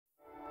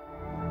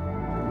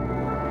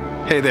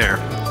Hey there,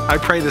 I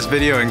pray this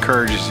video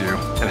encourages you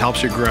and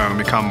helps you grow and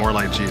become more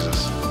like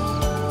Jesus.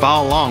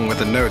 Follow along with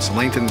the notes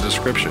linked in the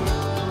description.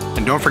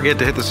 And don't forget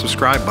to hit the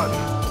subscribe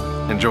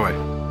button. Enjoy.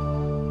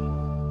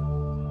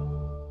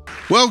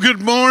 Well,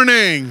 good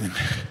morning.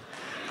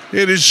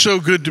 It is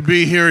so good to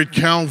be here at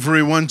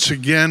Calvary once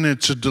again.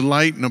 It's a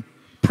delight and a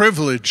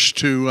privilege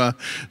to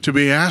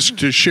be asked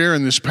to share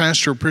in this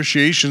pastor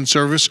appreciation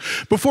service.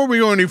 Before we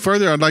go any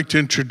further, I'd like to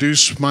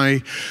introduce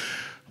my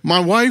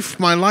wife,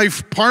 my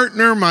life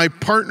partner, my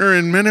partner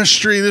in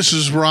ministry. This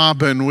is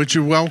Robin. Would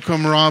you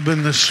welcome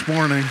Robin this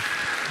morning?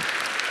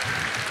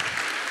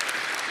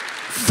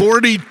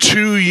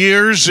 42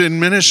 years in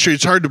ministry.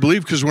 It's hard to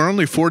believe because we're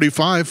only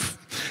 45.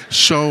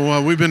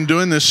 So we've been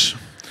doing this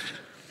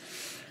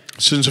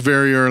since a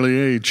very early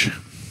age.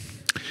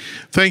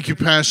 Thank you,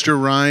 Pastor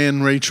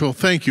Ryan, Rachel.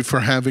 Thank you for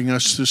having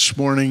us this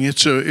morning.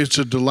 It's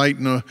a delight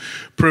and a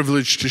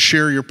privilege to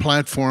share your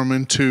platform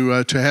and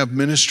to have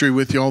ministry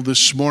with you all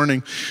this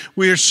morning.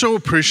 We are so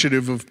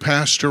appreciative of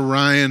Pastor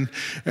Ryan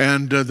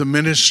and the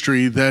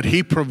ministry that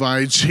he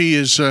provides. He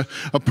is a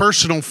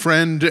personal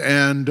friend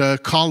and a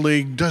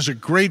colleague, does a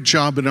great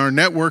job in our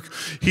network.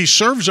 He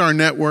serves our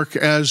network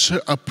as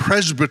a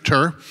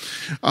presbyter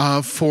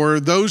for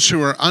those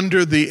who are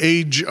under the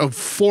age of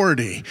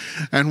 40,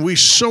 and we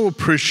so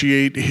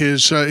appreciate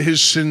his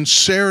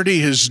sincerity,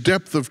 his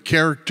depth of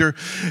character,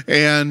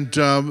 and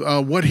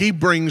what he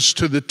brings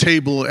to the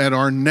table at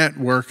our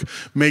network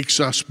makes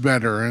us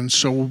better. And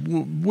so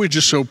we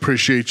just so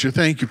appreciate you.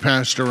 Thank you,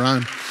 Pastor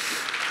Ron.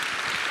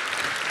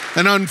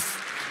 And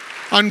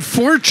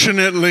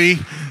unfortunately,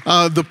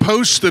 the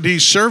post that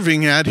he's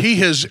serving at, he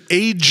has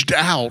aged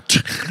out.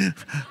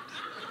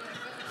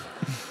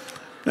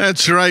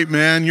 That's right,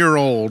 man. You're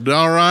old.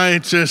 All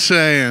right, just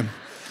saying.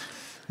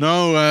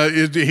 No,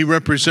 he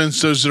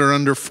represents those that are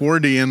under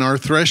 40, and our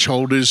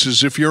threshold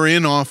is if you're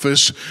in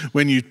office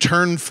when you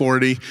turn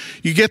 40,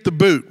 you get the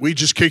boot. We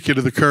just kick you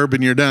to the curb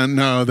and you're done.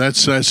 No,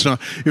 that's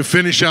not. You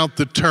finish out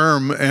the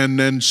term, and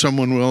then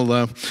someone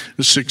will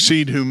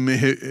succeed him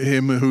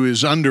who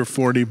is under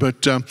 40.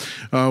 But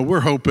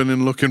we're hoping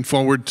and looking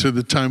forward to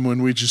the time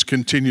when we just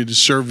continue to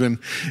serve in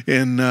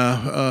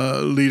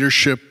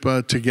leadership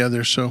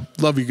together. So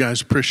love you guys.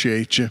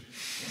 Appreciate you.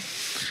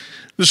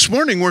 This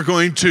morning we're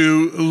going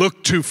to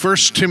look to 1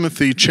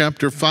 Timothy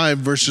chapter 5,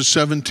 verses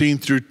 17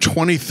 through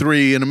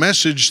 23, in a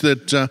message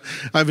that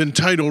I've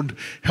entitled,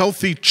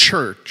 Healthy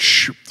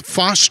Church,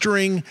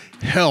 Fostering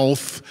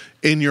Health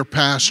in Your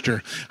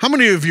Pastor. How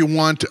many of you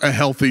want a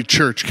healthy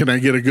church? Can I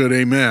get a good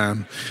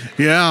amen?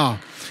 Yeah.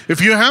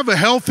 If you have a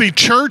healthy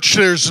church,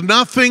 there's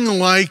nothing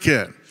like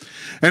it.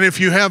 And if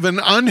you have an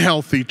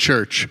unhealthy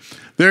church,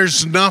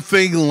 there's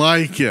nothing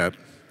like it.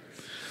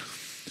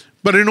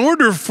 But in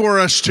order for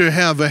us to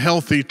have a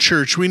healthy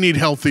church, we need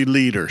healthy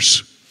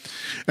leaders.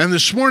 And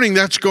this morning,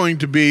 that's going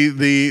to be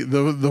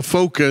the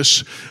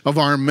focus of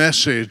our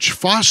message,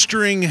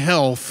 fostering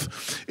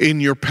health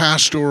in your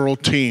pastoral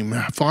team,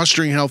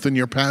 fostering health in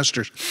your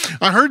pastors.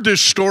 I heard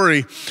this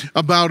story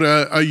about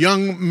a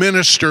young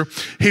minister.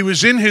 He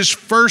was in his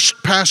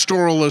first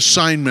pastoral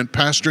assignment,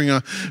 pastoring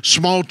a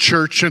small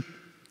church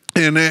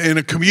in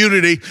a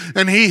community,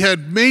 and he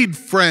had made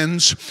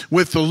friends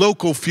with the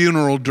local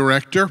funeral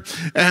director,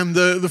 and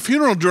the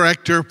funeral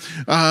director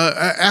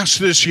asked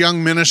this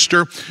young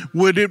minister,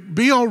 would it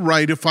be all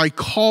right if I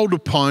called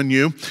upon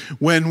you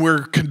when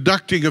we're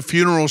conducting a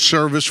funeral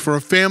service for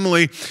a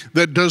family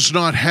that does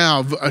not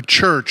have a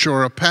church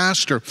or a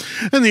pastor?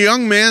 And the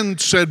young man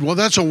said, well,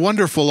 that's a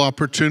wonderful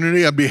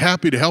opportunity. I'd be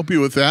happy to help you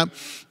with that.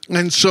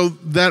 And so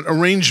that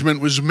arrangement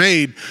was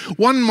made.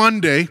 One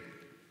Monday,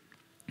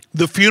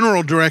 the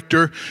funeral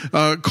director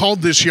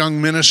called this young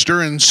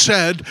minister and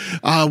said,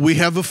 we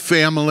have a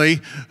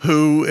family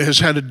who has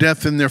had a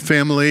death in their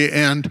family,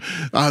 and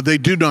they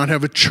do not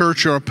have a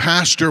church or a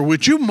pastor.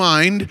 Would you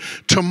mind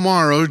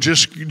tomorrow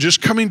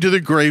just coming to the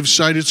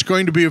gravesite? It's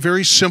going to be a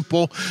very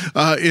simple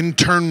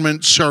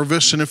interment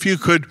service, and if you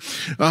could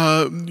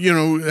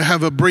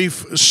have a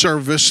brief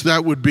service,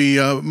 that would be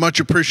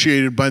much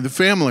appreciated by the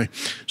family.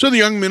 So the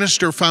young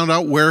minister found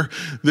out where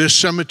this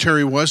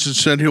cemetery was and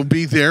said he'll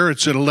be there.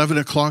 It's at 11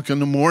 o'clock in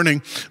the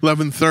morning,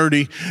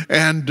 11:30,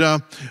 and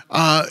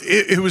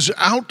it was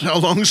out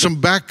along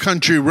some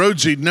backcountry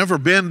roads. He'd never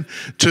been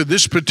to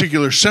this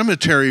particular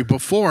cemetery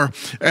before,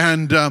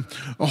 and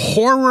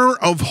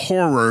horror of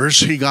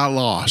horrors, he got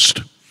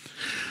lost.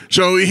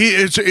 So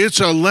it's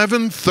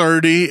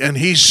 11:30, and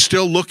he's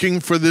still looking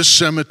for this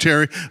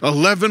cemetery.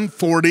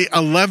 11:40,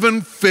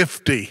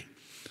 11:50.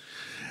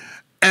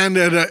 And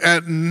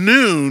at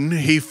noon,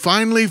 he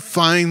finally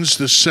finds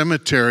the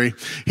cemetery.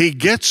 He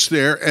gets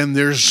there, and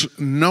there's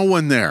no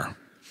one there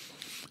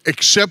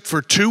except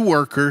for two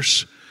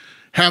workers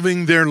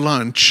having their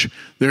lunch.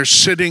 They're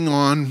sitting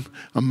on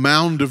a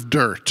mound of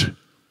dirt.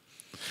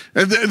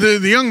 And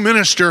the young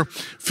minister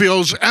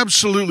feels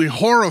absolutely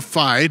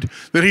horrified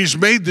that he's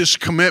made this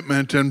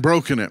commitment and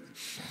broken it.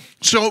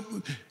 So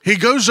he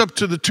goes up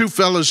to the two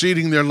fellows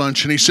eating their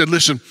lunch, and he said,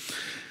 listen,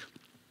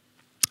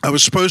 I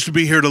was supposed to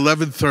be here at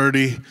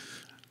 11:30.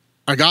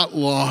 I got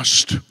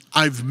lost.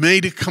 I've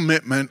made a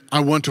commitment. I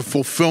want to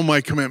fulfill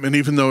my commitment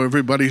even though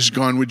everybody's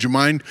gone. Would you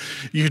mind?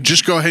 You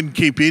just go ahead and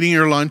keep eating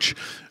your lunch,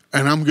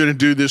 and I'm going to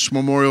do this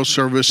memorial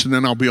service, and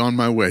then I'll be on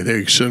my way.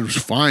 They said it was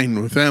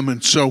fine with them.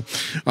 And so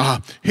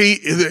he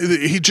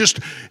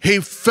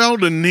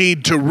felt a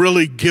need to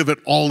really give it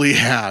all he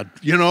had.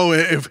 You know,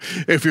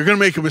 if you're going to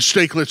make a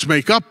mistake, let's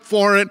make up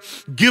for it.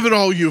 Give it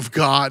all you've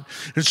got.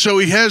 And so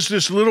he has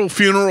this little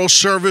funeral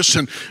service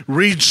and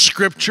reads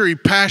scripture. He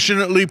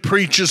passionately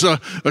preaches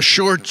a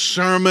short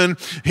sermon.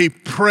 He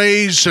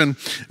prays, and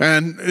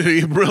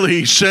he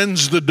really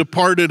sends the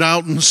departed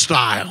out in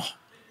style.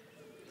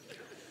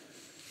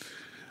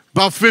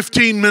 About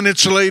 15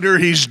 minutes later,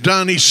 he's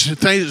done. He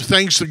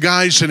thanks the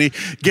guys, and he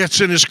gets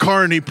in his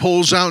car, and he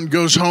pulls out and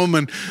goes home.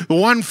 And the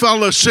one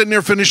fella sitting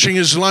there finishing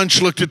his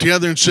lunch looked at the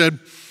other and said,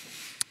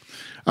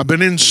 I've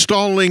been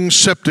installing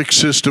septic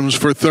systems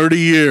for 30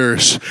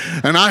 years,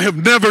 and I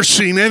have never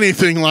seen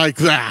anything like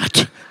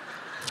that.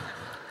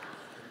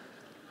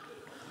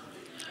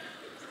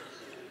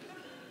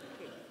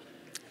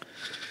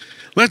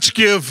 Let's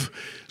give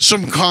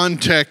some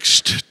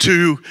context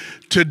to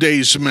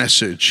today's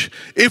message.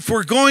 If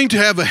we're going to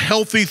have a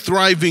healthy,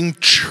 thriving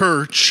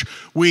church,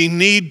 we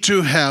need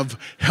to have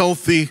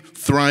healthy,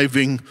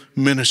 thriving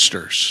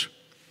ministers.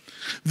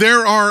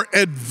 There are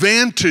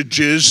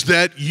advantages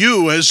that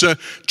you as a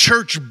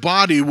church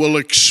body will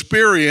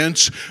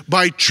experience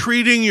by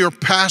treating your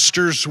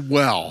pastors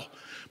well,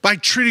 by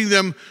treating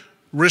them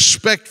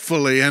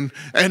respectfully and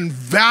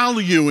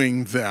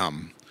valuing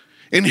them.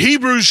 In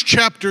Hebrews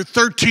chapter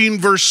 13,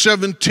 verse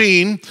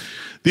 17,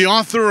 the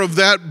author of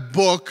that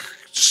book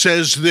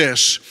says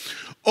this: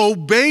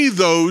 obey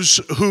those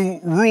who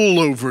rule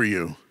over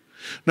you.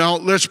 Now,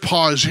 let's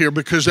pause here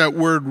because that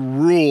word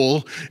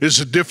rule is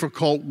a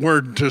difficult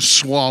word to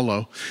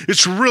swallow.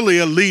 It's really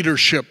a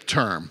leadership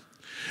term.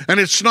 And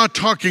it's not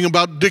talking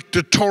about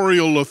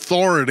dictatorial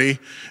authority.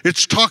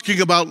 It's talking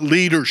about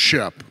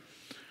leadership.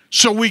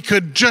 So we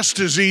could just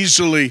as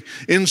easily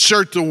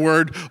insert the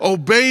word,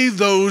 obey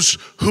those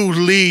who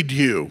lead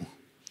you.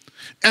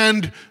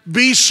 And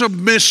be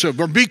submissive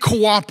or be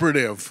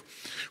cooperative.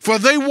 For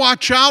they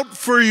watch out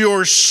for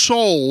your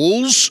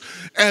souls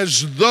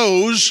as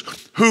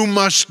those who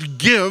must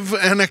give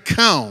an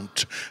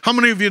account. How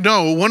many of you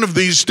know one of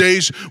these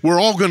days we're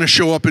all going to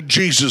show up at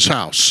Jesus'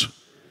 house?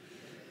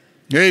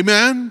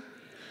 Amen?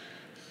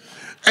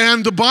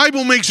 And the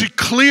Bible makes it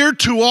clear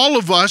to all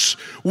of us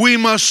we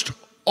must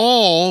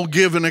all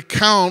give an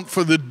account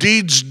for the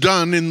deeds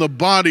done in the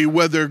body,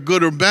 whether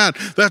good or bad.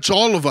 That's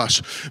all of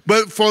us.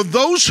 But for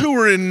those who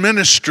are in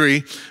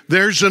ministry,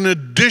 there's an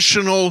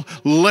additional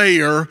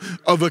layer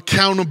of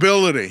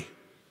accountability.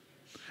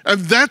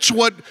 And that's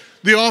what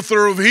the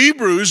author of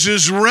Hebrews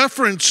is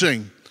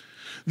referencing.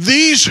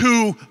 These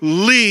who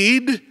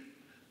lead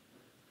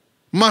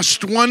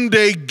must one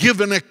day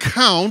give an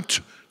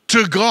account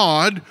to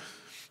God.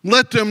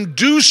 Let them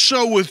do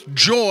so with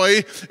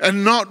joy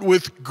and not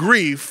with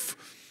grief.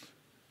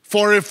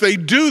 For if they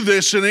do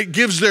this and it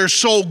gives their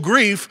soul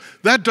grief,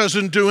 that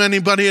doesn't do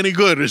anybody any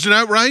good. Isn't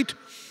that right?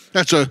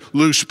 That's a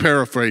loose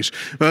paraphrase.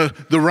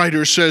 The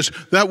writer says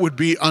that would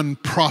be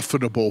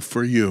unprofitable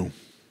for you.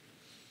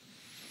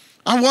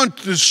 I want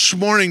this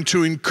morning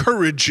to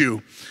encourage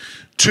you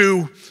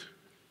to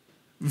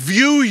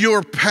view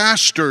your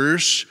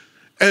pastors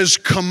as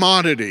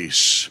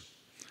commodities.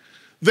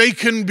 They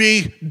can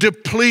be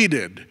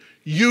depleted,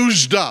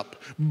 used up,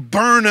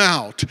 burn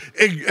out,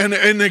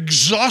 an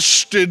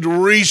exhausted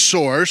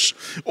resource,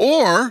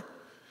 or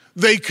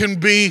they can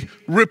be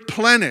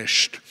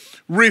replenished,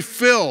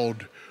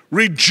 refilled,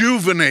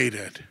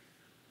 rejuvenated.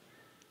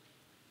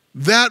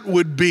 That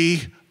would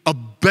be a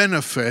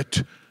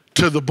benefit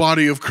to the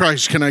body of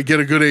Christ. Can I get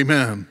a good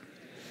amen?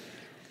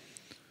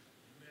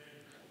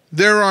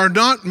 There are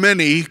not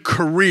many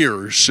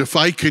careers, if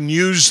I can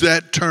use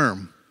that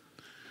term.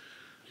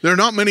 There are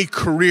not many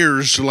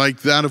careers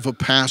like that of a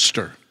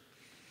pastor.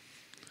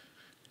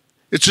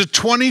 It's a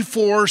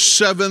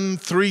 24/7,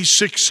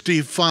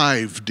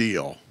 365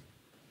 deal.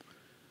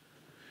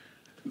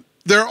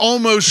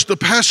 The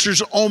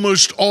pastor's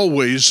almost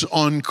always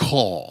on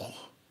call.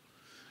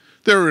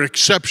 There are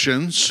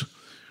exceptions.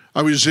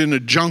 I was in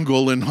a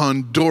jungle in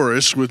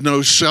Honduras with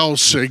no cell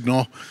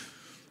signal.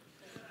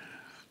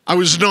 I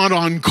was not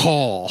on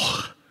call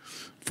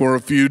for a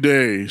few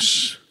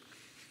days.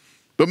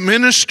 But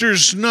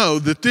ministers know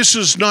that this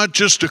is not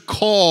just a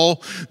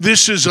call,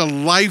 this is a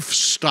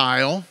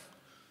lifestyle.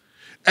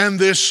 And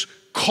this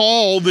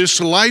call, this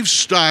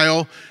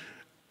lifestyle,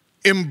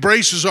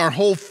 embraces our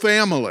whole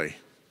family.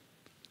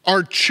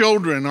 Our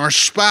children, our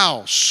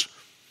spouse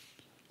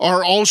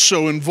are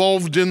also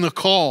involved in the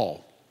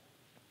call.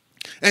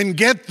 And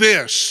get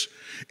this,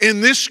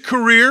 in this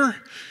career,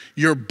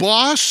 your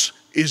boss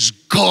is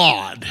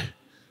God.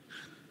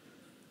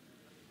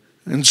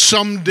 And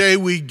someday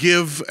we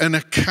give an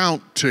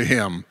account to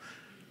him.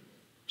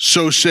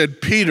 So said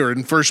Peter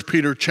in 1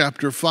 Peter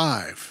chapter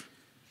 5.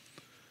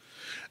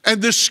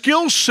 And the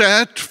skill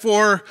set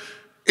for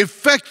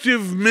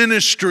effective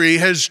ministry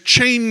has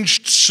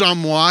changed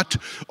somewhat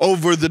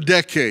over the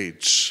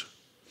decades.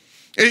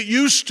 It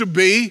used to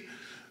be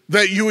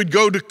that you would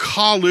go to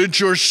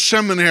college or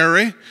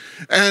seminary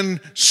and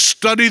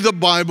study the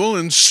Bible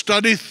and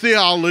study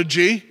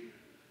theology,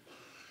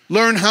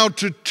 learn how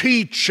to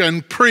teach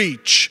and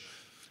preach,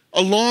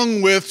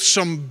 along with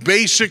some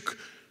basic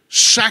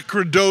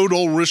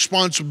sacerdotal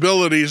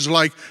responsibilities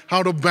like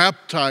how to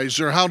baptize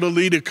or how to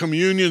lead a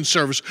communion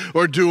service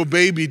or do a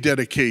baby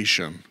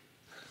dedication,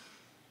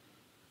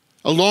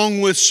 along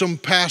with some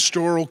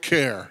pastoral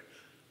care.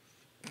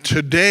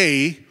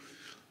 Today,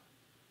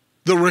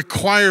 the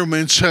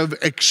requirements have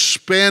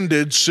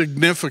expanded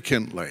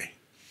significantly.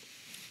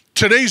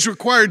 Today's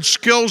required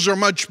skills are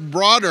much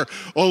broader,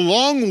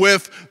 along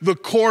with the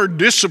core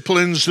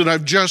disciplines that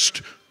I've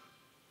just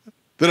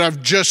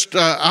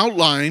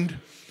outlined.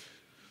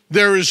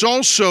 There is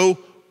also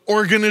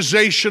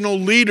organizational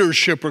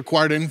leadership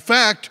required. In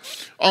fact,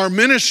 our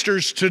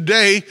ministers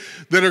today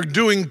that are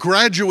doing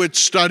graduate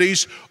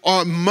studies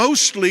are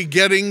mostly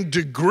getting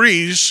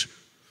degrees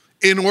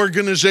in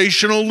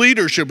organizational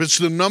leadership. It's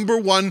the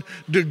 #1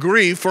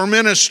 degree for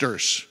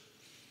ministers.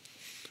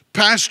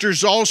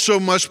 Pastors also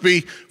must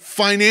be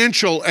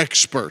financial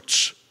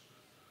experts.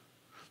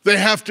 They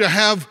have to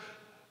have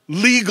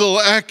legal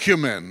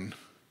acumen.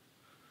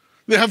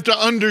 They have to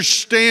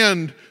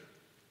understand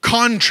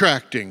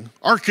contracting,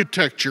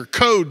 architecture,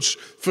 codes,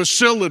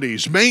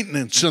 facilities,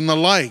 maintenance, and the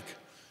like.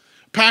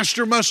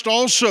 Pastor must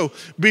also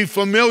be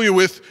familiar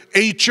with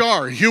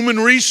HR, human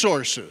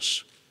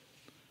resources.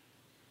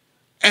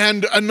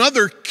 And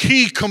another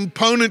key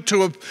component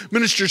to a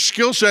minister's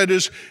skill set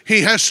is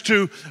he has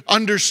to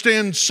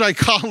understand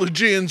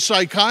psychology and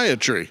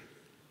psychiatry.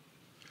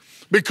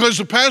 Because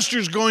the pastor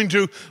is going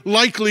to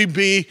likely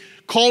be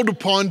called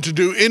upon to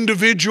do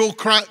individual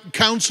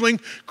counseling,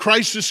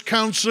 crisis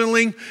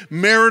counseling,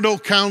 marital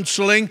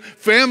counseling,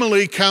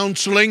 family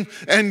counseling,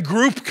 and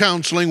group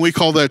counseling. We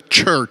call that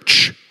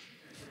church.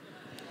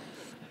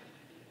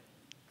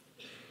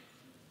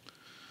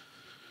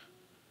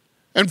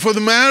 And for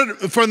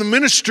the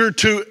minister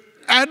to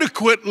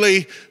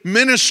adequately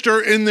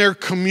minister in their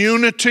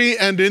community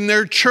and in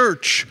their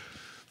church,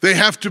 they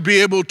have to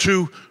be able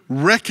to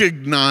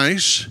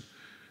recognize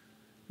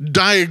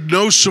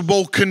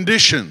diagnosable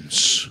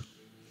conditions.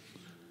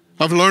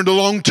 I've learned a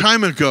long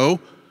time ago,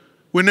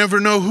 we never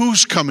know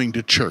who's coming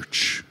to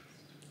church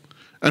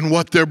and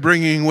what they're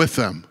bringing with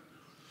them.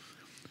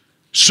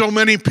 So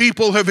many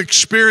people have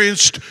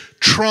experienced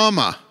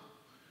trauma,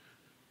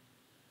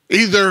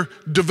 either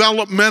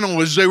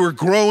developmental as they were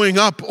growing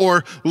up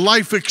or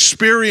life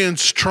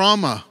experience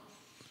trauma.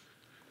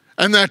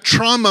 And that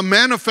trauma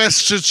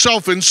manifests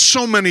itself in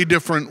so many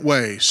different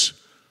ways.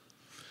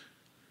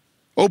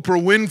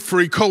 Oprah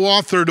Winfrey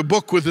co-authored a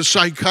book with a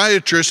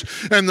psychiatrist,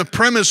 and the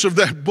premise of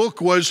that book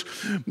was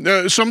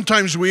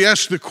sometimes we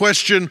ask the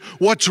question,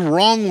 what's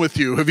wrong with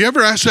you? Have you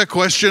ever asked that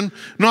question?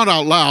 Not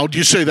out loud,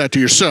 you say that to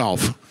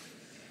yourself.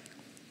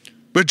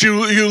 But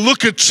you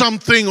look at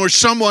something or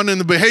someone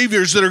and the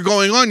behaviors that are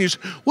going on, you say,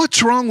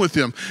 what's wrong with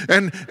them?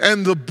 And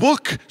the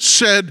book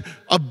said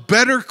a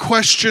better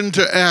question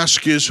to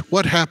ask is,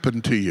 what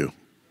happened to you?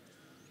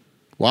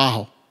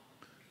 Wow.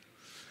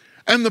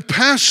 And the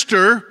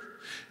pastor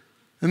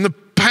and the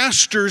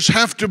pastors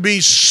have to be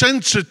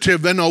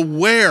sensitive and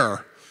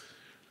aware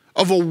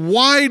of a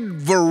wide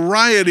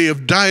variety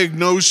of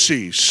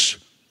diagnoses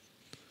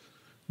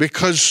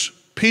because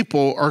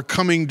people are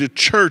coming to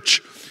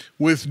church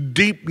with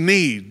deep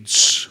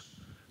needs,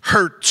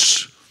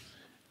 hurts,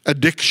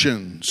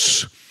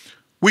 addictions.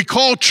 We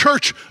call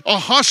church a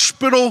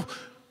hospital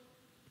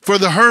for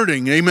the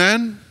hurting,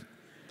 amen?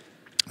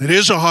 It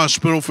is a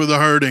hospital for the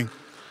hurting.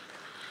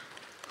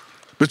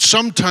 But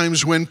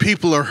sometimes when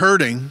people are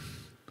hurting,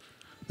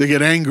 they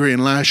get angry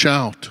and lash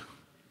out.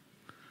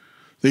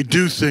 They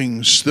do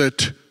things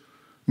that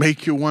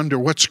make you wonder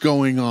what's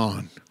going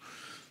on.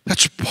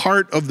 That's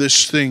part of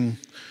this thing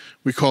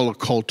we call a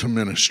call to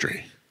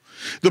ministry.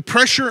 The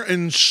pressure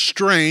and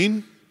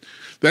strain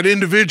that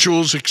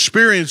individuals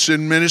experience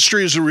in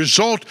ministry as a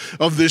result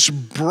of this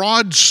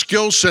broad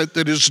skill set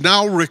that is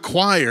now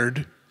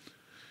required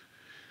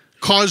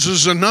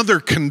causes another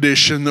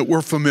condition that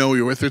we're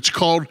familiar with. It's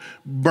called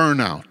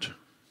burnout.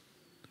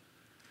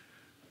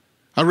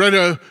 I read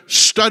a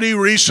study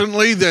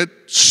recently that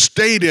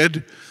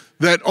stated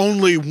that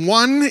only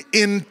 1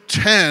 in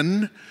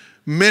 10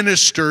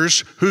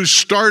 ministers who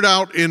start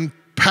out in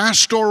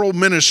pastoral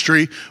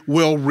ministry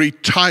will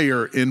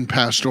retire in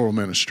pastoral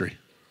ministry.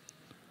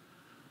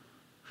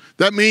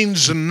 That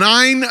means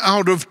 9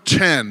 out of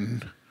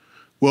 10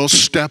 will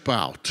step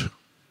out,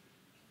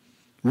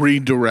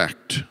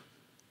 redirect.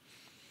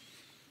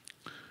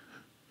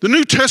 The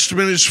New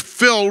Testament is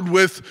filled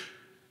with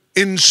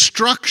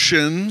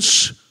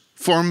instructions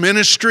for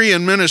ministry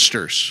and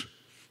ministers.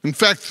 In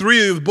fact,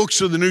 3 of the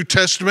books of the New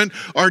Testament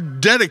are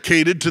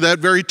dedicated to that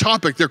very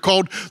topic. They're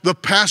called the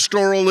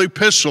pastoral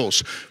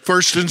epistles.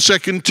 1st and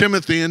 2nd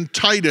Timothy and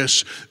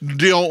Titus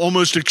deal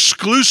almost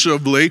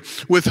exclusively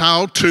with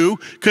how to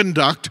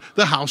conduct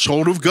the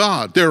household of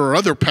God. There are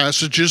other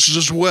passages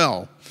as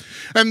well.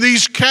 And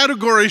these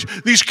categories,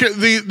 these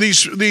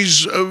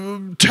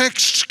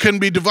texts can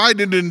be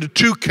divided into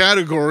 2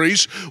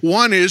 categories.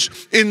 One is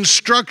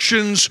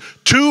instructions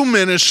to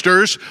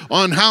ministers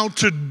on how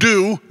to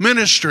do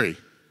ministry.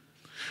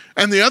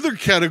 And the other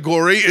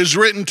category is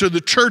written to the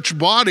church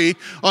body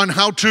on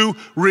how to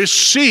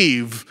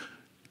receive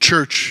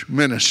church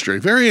ministry.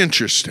 Very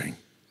interesting.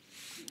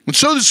 And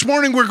so this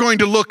morning we're going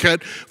to look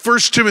at 1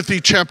 Timothy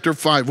chapter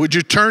 5. Would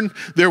you turn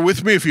there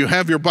with me if you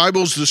have your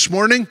Bibles this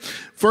morning?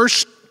 1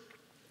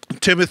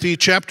 Timothy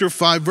chapter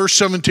 5, verse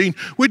 17.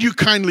 Would you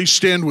kindly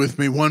stand with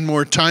me one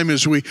more time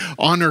as we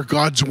honor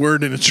God's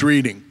word and its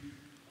reading?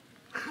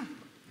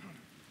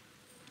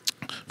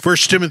 1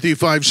 Timothy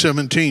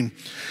 5:17.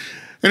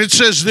 And it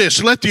says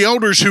this, let the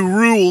elders who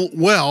rule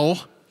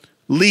well,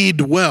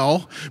 lead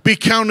well, be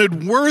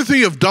counted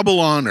worthy of double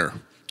honor,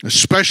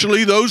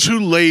 especially those who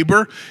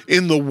labor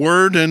in the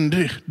word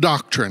and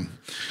doctrine.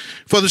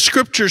 For the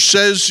scripture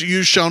says,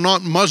 you shall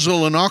not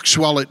muzzle an ox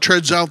while it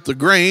treads out the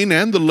grain,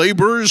 and the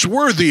laborer is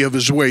worthy of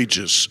his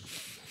wages.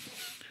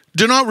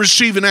 Do not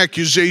receive an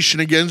accusation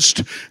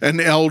against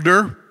an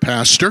elder,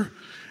 pastor,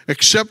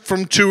 except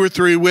from 2 or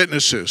 3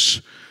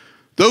 witnesses.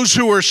 Those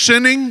who are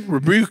sinning,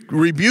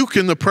 rebuke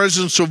in the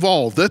presence of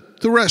all,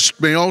 that the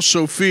rest may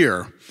also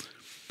fear.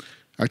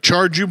 I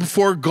charge you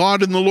before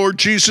God and the Lord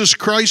Jesus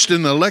Christ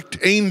and the elect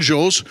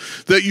angels,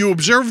 that you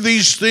observe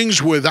these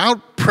things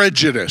without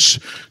prejudice,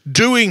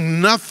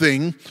 doing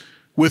nothing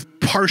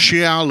with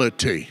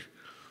partiality.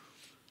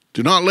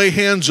 Do not lay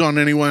hands on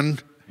anyone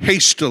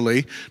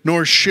hastily,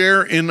 nor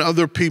share in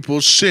other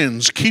people's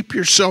sins. Keep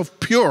yourself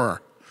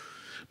pure.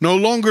 No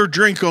longer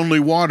drink only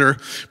water,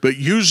 but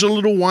use a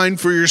little wine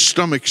for your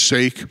stomach's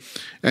sake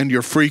and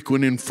your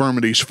frequent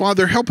infirmities.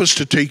 Father, help us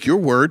to take your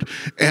word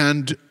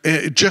and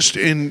just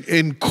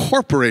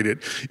incorporate it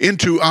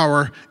into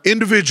our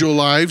individual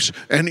lives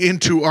and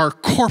into our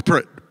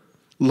corporate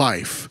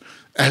life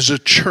as a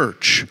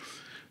church,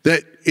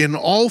 that in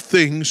all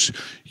things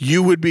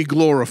you would be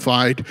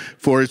glorified.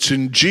 For it's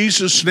in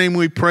Jesus' name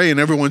we pray. And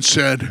everyone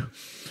said,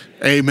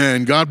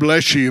 amen. God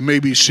bless you. You may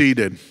be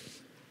seated.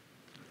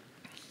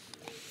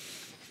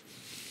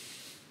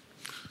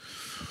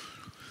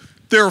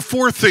 There are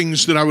 4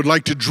 things that I would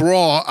like to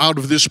draw out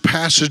of this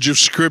passage of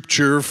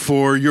Scripture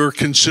for your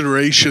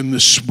consideration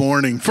this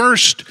morning.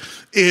 First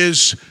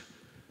is,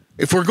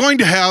 if we're going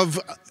to have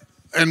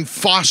and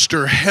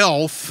foster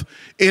health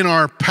in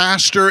our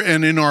pastor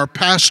and in our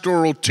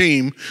pastoral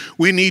team,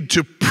 we need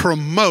to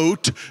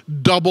promote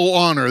double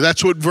honor.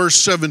 That's what verse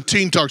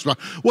 17 talks about.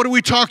 What are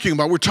we talking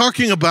about? We're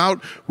talking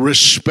about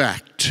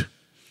respect.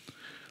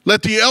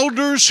 Let the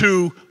elders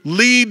who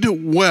lead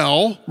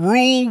well,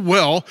 rule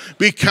well,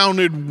 be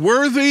counted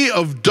worthy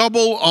of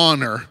double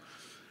honor,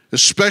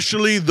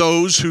 especially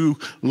those who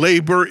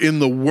labor in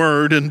the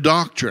word and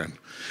doctrine.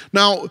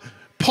 Now,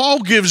 Paul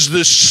gives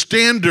this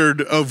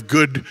standard of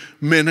good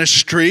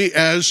ministry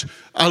as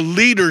a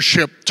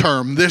leadership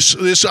term,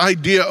 this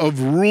idea of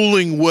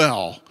ruling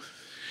well.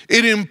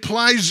 It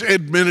implies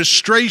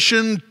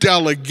administration,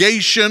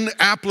 delegation,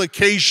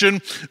 application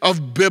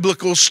of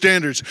biblical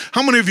standards.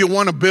 How many of you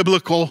want a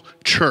biblical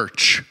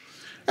church?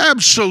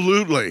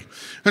 Absolutely.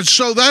 And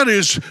so that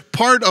is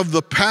part of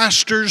the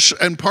pastors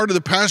and part of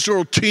the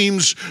pastoral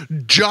team's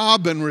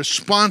job and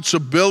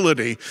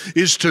responsibility,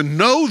 is to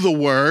know the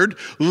word,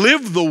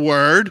 live the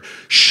word,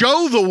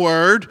 show the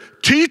word,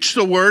 teach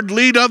the word,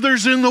 lead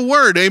others in the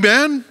word.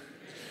 Amen?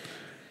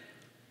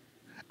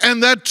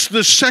 And that's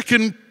the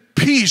second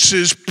piece,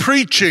 is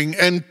preaching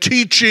and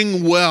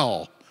teaching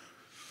well.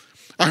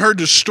 I heard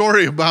a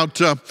story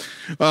about a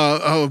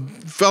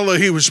fellow,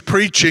 he was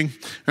preaching,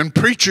 and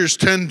preachers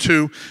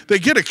they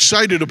get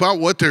excited about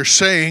what they're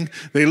saying.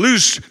 They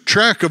lose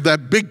track of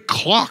that big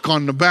clock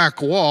on the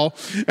back wall,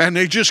 and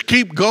they just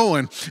keep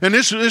going. And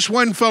this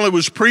one fellow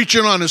was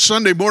preaching on a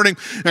Sunday morning,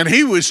 and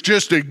he was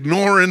just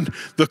ignoring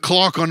the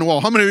clock on the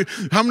wall. How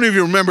many of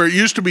you remember it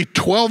used to be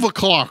 12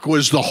 o'clock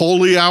was the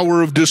holy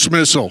hour of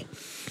dismissal?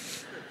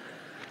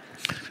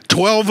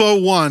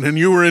 12:01, and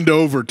you were into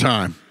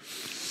overtime.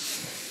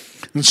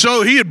 And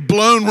so he had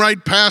blown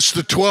right past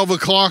the 12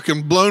 o'clock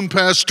and blown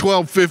past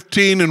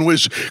 12:15 and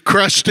was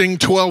cresting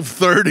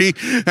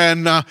 12:30.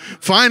 And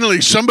finally,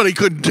 somebody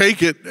couldn't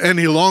take it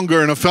any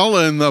longer, and a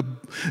fella in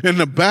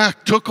the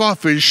back took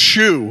off his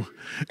shoe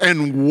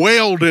and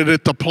wailed it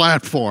at the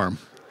platform.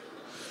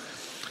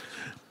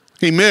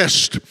 He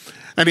missed,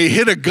 and he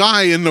hit a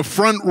guy in the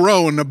front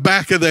row in the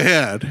back of the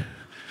head.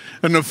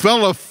 And the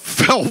fella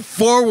fell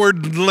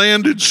forward and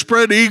landed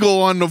spread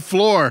eagle on the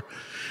floor.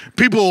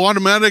 People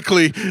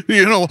automatically,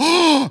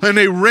 and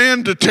they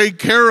ran to take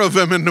care of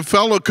him, and the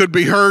fellow could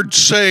be heard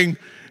saying,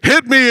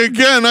 "Hit me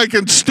again, I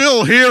can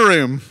still hear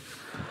him."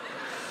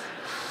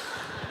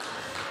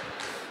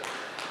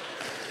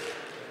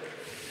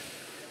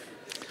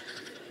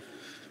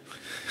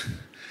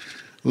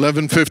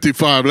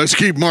 11:55. Let's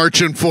keep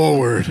marching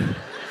forward.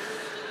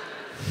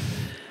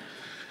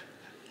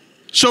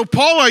 So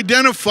Paul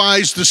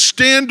identifies the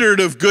standard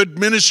of good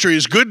ministry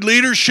as good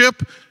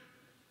leadership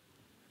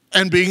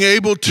and being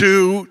able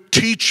to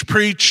teach,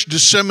 preach,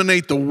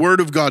 disseminate the word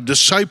of God,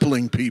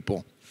 discipling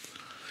people.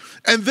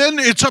 And then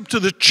it's up to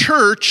the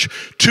church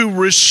to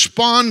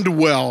respond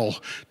well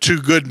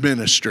to good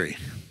ministry.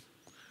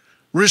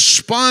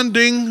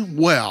 Responding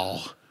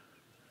well.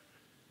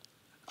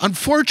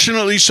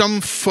 Unfortunately,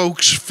 some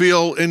folks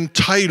feel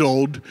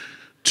entitled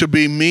to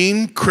be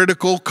mean,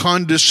 critical,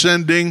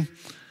 condescending,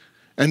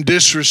 and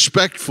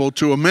disrespectful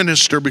to a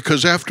minister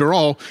because, after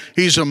all,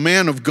 he's a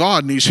man of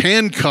God and he's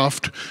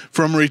handcuffed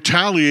from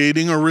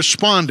retaliating or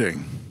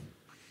responding.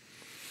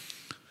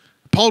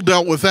 Paul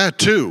dealt with that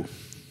too.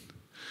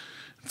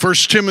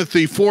 1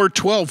 Timothy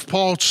 4:12,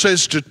 Paul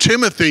says to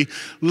Timothy,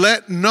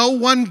 "Let no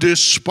one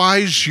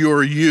despise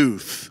your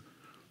youth,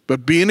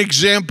 but be an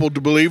example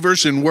to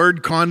believers in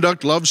word,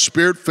 conduct, love,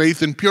 spirit,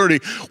 faith, and purity."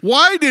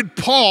 Why did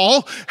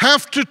Paul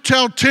have to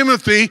tell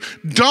Timothy,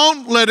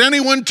 don't let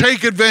anyone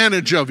take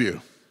advantage of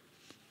you?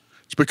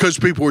 It's because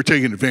people were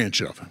taking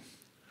advantage of him.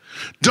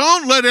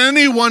 Don't let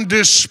anyone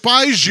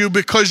despise you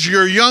because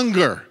you're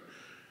younger.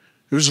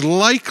 It was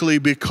likely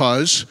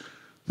because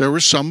there were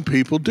some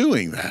people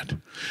doing that.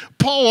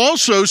 Paul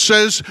also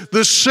says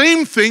the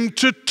same thing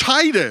to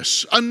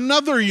Titus,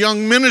 another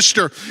young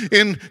minister.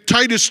 In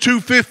Titus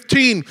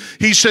 2:15,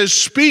 he says,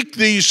 "Speak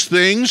these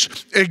things,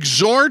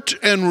 exhort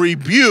and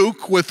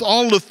rebuke with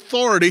all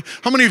authority."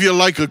 How many of you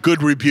like a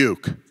good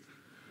rebuke?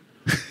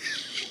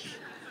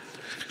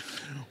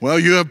 Well,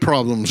 you have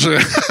problems.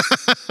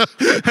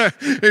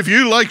 If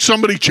you like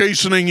somebody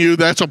chastening you,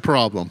 that's a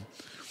problem.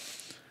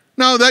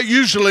 Now, that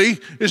usually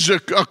is a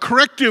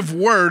corrective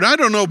word. I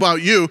don't know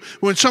about you.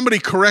 When somebody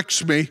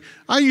corrects me,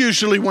 I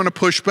usually want to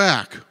push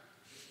back,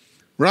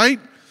 right?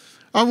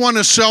 I want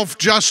to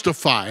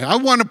self-justify. I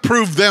want to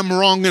prove them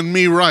wrong and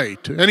me right.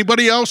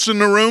 Anybody else in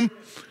the room?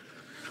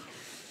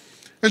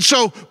 And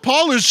so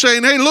Paul is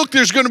saying, hey, look,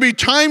 there's going to be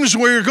times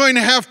where you're going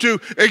to have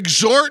to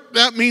exhort.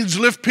 That means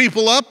lift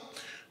people up.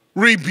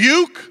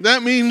 Rebuke.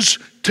 That means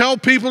tell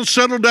people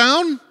settle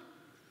down.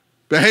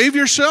 Behave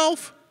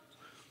yourself.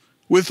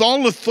 With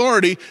all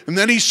authority. And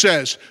then he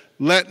says,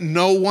 let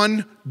no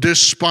one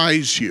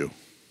despise you.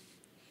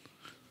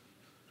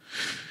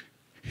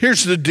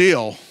 Here's the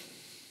deal.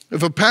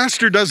 If a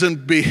pastor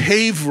doesn't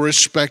behave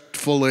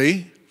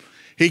respectfully,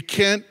 he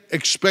can't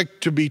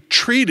expect to be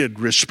treated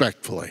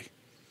respectfully.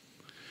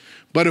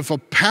 But if a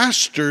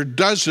pastor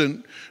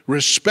doesn't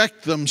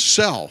respect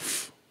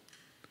themselves,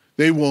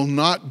 they will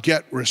not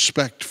get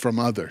respect from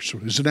others.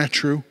 Isn't that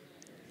true?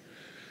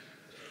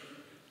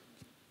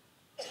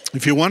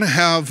 If you want to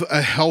have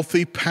a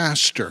healthy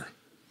pastor,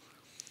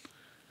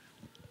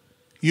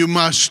 you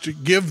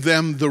must give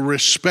them the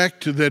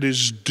respect that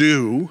is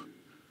due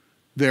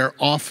their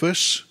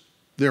office,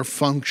 their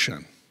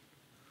function.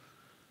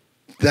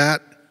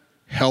 That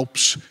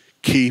helps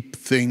keep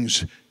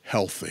things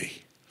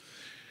healthy.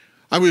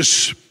 I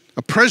was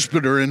a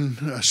presbyter in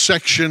a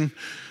section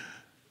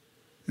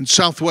in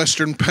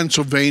southwestern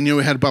Pennsylvania.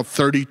 We had about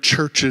 30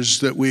 churches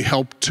that we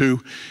helped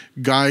to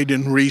guide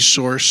and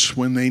resource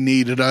when they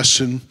needed us.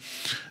 And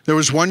there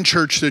was one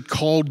church that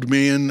called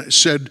me and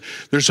said,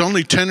 there's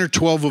only 10 or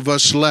 12 of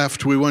us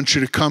left. We want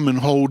you to come and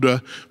hold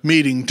a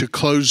meeting to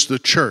close the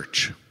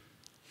church.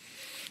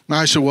 And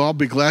I said, well, I'll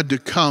be glad to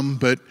come,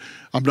 but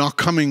I'm not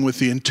coming with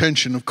the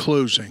intention of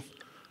closing,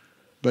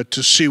 but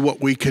to see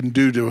what we can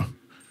do to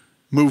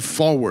move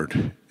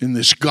forward in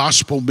this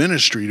gospel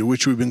ministry to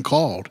which we've been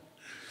called.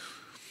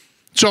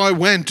 So I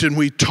went and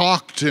we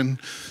talked, and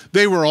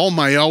they were all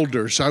my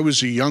elders. I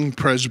was a young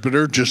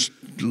presbyter, just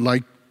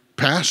like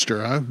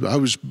pastor. I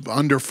was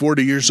under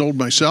 40 years old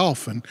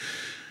myself. And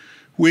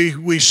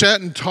we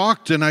sat and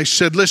talked, and I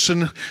said,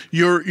 listen,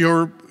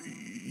 you're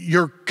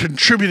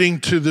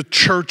contributing to the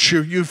church.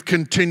 You've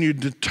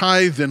continued to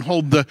tithe and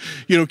hold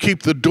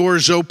keep the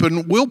doors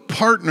open. We'll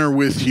partner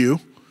with you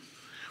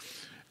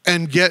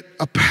and get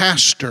a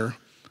pastor.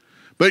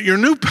 But your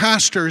new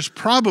pastor is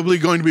probably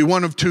going to be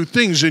one of two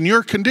things. In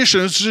your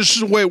condition, this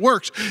is the way it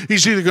works.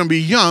 He's either going to be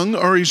young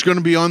or he's going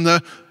to be on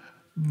the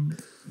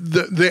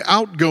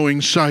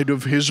outgoing side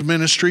of his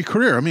ministry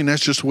career. I mean,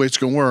 that's just the way it's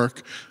going to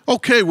work.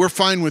 Okay, we're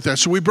fine with that.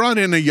 So we brought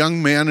in a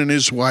young man and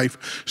his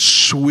wife,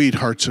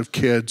 sweethearts of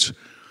kids.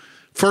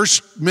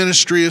 First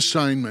ministry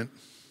assignment.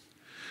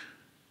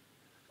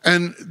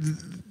 And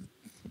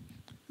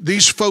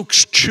these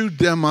folks chewed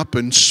them up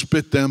and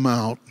spit them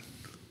out.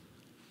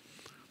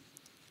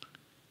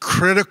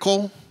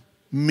 Critical,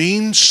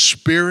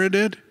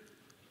 mean-spirited.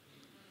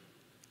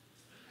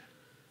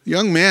 The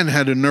young man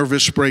had a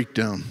nervous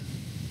breakdown.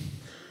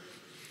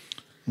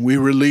 We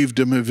relieved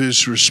him of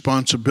his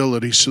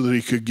responsibility so that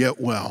he could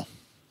get well.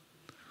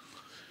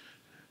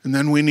 And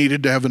then we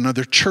needed to have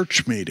another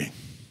church meeting.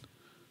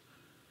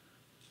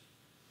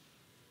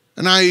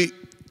 And I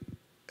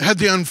had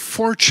the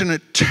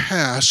unfortunate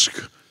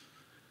task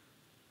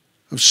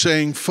of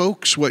saying,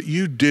 folks, what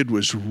you did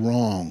was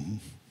wrong.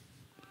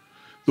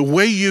 The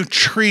way you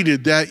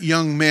treated that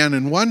young man.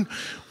 And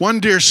one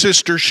dear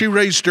sister, she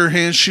raised her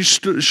hand. She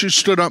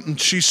stood up and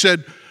she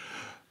said,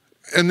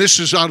 and this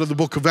is out of the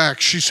book of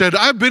Acts, she said,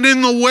 I've been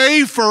in the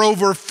way for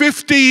over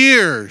 50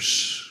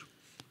 years.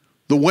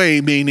 The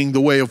way meaning the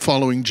way of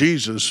following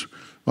Jesus.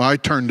 Well, I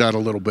turned that a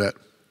little bit.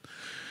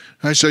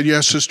 I said,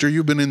 yes, sister,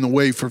 you've been in the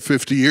way for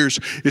 50 years.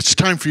 It's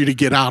time for you to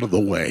get out of the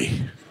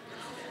way.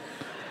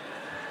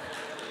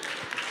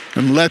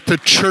 And let the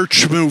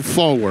church move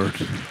forward.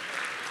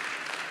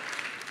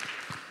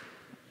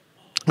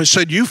 I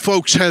said, you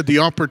folks had the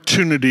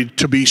opportunity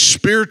to be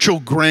spiritual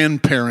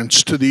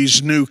grandparents to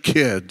these new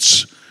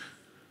kids.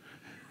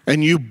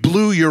 And you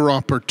blew your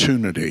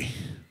opportunity.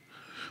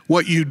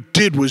 What you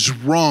did was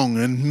wrong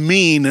and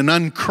mean and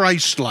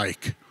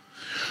unchristlike.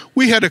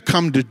 We had a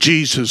come to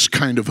Jesus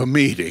kind of a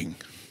meeting.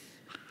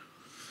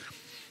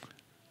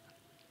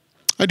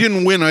 I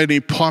didn't win any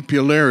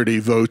popularity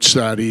votes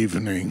that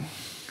evening.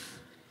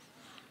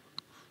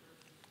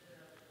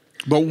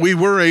 But we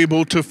were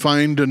able to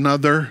find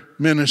another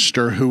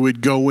minister who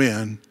would go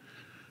in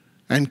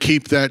and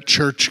keep that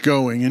church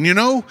going. And you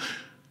know,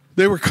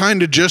 they were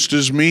kind of just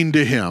as mean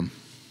to him.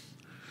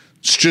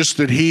 It's just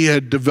that he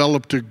had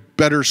developed a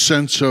better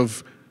sense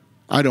of,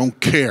 I don't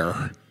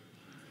care.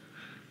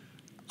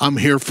 I'm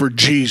here for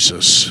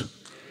Jesus.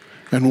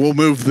 And we'll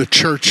move the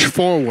church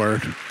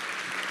forward.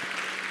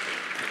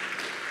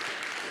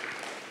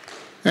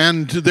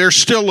 And they're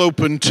still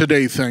open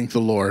today, thank the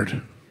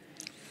Lord.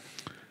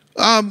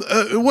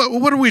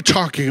 What are we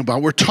talking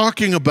about? We're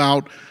talking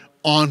about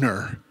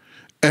honor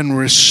and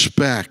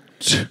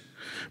respect.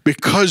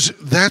 Because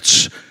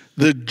that's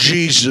the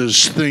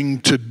Jesus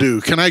thing to do.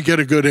 Can I get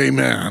a good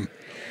amen?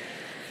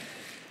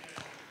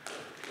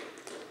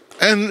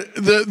 And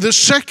the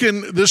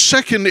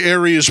second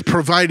area is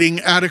providing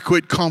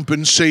adequate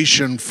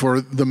compensation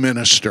for the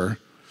minister.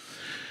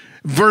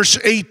 Verse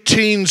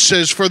 18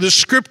 says, for the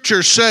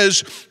scripture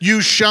says,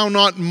 you shall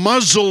not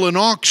muzzle an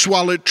ox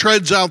while it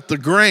treads out the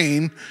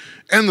grain,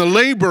 and the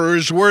laborer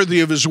is worthy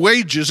of his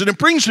wages. And it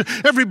brings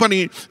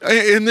everybody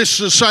in this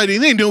society,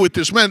 they knew what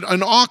this meant.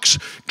 An ox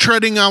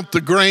treading out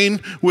the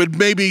grain would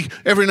maybe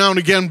every now and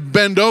again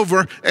bend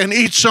over and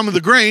eat some of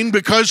the grain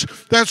because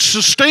that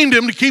sustained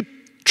him to keep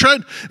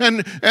tread.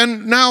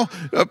 And now,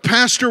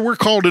 Pastor, we're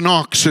called an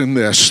ox in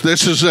this.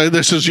 This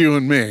is you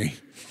and me.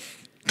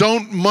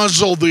 Don't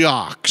muzzle the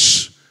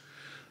ox.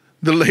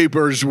 The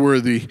labor is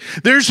worthy.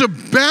 There's a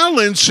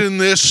balance in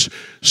this,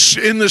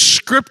 in the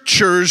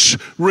scriptures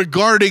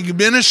regarding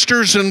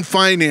ministers and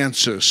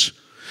finances.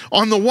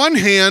 On the one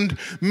hand,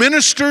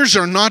 ministers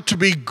are not to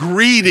be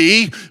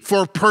greedy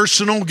for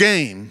personal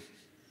gain.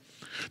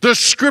 The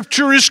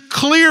scripture is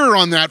clear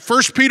on that.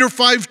 1 Peter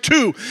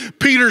 5:2,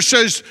 Peter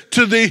says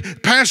to the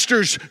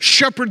pastors,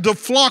 shepherd the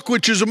flock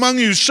which is among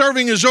you,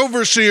 serving as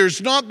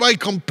overseers, not by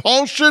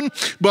compulsion,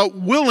 but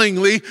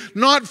willingly,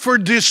 not for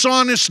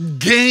dishonest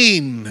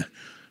gain,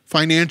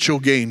 financial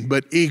gain,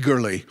 but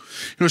eagerly.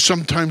 You know,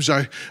 sometimes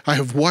I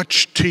have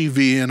watched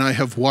TV and I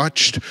have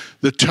watched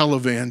the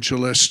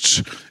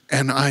televangelists,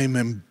 and I'm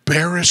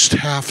embarrassed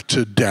half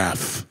to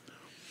death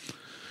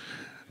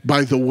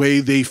by the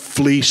way they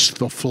fleece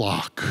the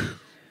flock.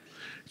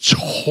 It's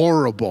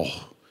horrible.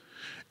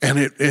 And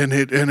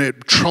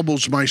it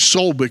troubles my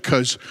soul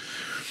because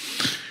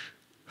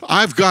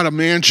I've got a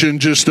mansion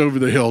just over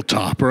the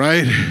hilltop,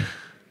 right?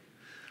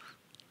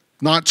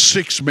 Not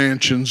 6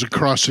 mansions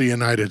across the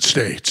United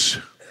States.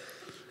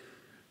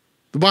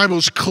 The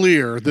Bible's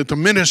clear that the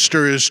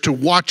minister is to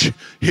watch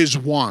his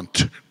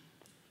want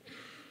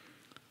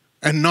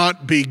and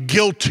not be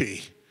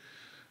guilty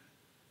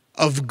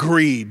of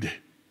greed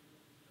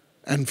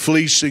and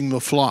fleecing the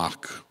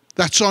flock.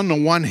 That's on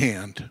the one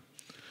hand.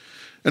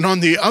 And on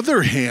the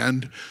other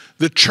hand,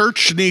 the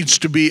church needs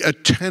to be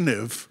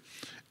attentive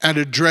at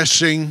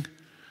addressing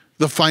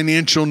the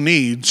financial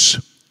needs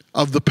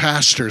of the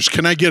pastors.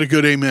 Can I get a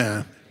good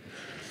amen?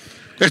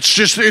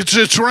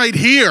 It's right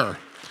here.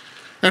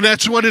 And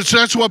that's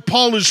what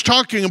Paul is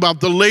talking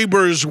about. The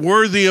laborer is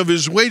worthy of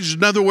his wages.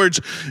 In other words,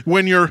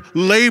 when your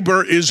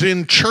labor is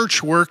in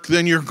church work,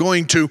 then you're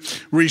going to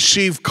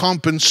receive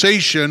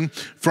compensation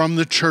from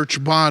the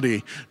church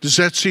body. Does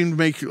that seem to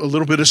make a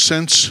little bit of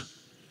sense?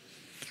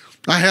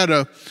 I had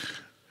a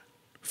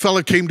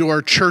fella came to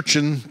our church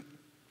in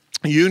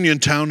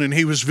Uniontown, and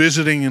he was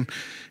visiting, and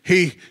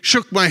he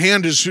shook my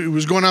hand as he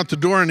was going out the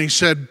door, and he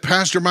said,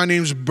 Pastor, my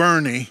name's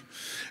Bernie,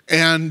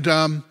 and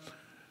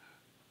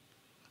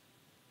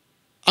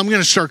I'm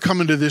going to start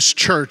coming to this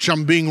church.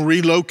 I'm being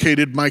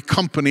relocated. My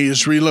company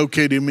is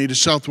relocating me to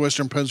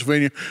southwestern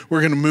Pennsylvania.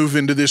 We're going to move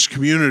into this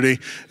community,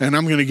 and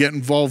I'm going to get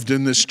involved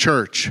in this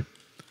church.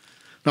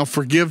 Now,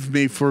 forgive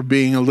me for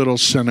being a little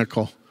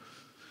cynical.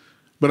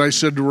 But I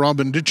said to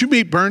Robin, did you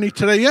meet Bernie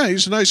today? Yeah,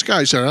 he's a nice guy.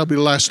 I said, that'll be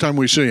the last time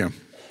we see him.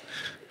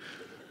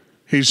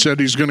 He said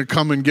he's going to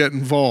come and get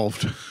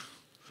involved.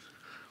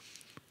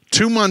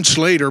 2 months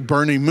later,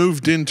 Bernie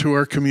moved into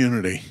our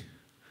community.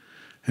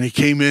 And he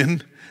came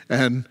in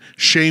and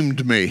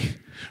shamed me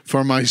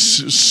for my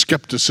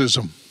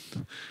skepticism.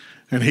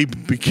 And he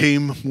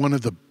became one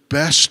of the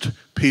best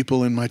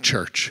people in my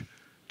church.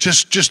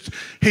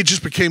 He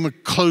just became a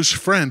close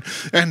friend.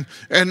 And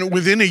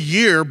within a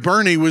year,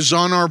 Bernie was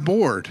on our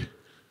board,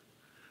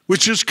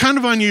 which is kind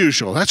of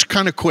unusual. That's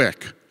kind of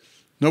quick.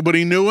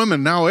 Nobody knew him,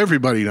 and now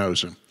everybody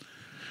knows him.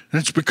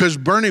 And it's because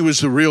Bernie was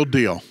the real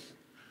deal.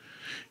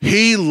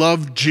 He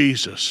loved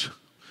Jesus,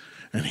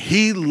 and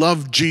he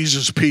loved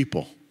Jesus'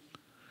 people.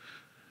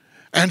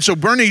 And so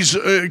Bernie's,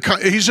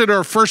 he's at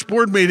our first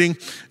board meeting,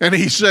 and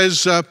he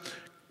says,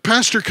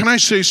 Pastor, can I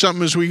say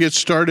something as we get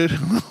started?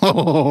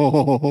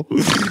 Oh,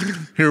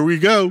 here we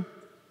go.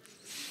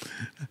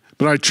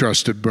 But I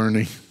trusted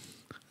Bernie.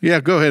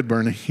 Yeah, go ahead,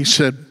 Bernie. He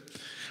said,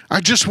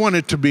 I just want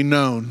it to be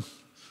known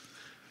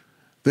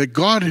that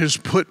God has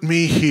put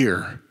me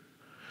here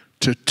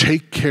to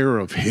take care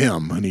of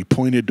him. And he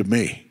pointed to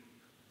me.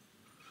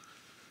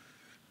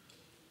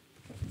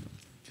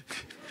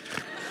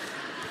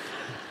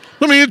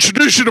 Let me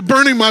introduce you to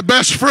Bernie, my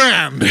best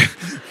friend.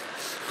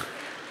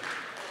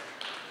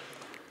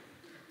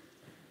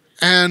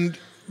 And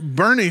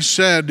Bernie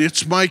said,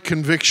 it's my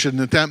conviction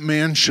that that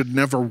man should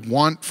never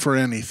want for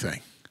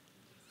anything.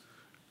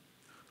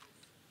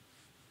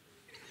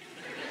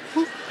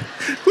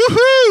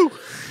 Woohoo!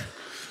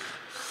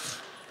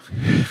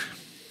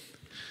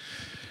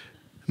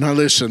 Now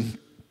listen,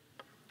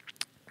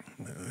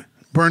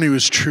 Bernie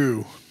was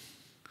true.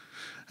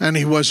 And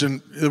it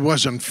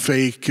wasn't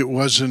fake, it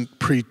wasn't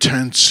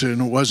pretense,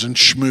 and it wasn't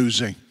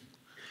schmoozing.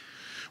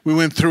 We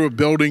went through a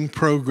building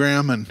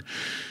program and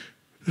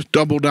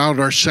doubled out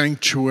our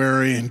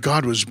sanctuary, and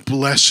God was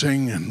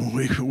blessing, and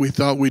we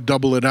thought we'd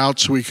double it out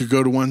so we could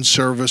go to one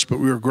service, but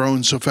we were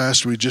growing so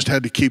fast we just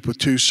had to keep with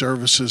 2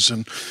 services,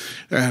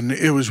 and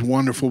it was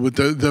wonderful. But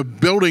the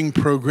building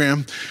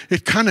program,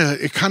 it kind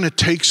of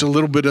takes a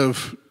little bit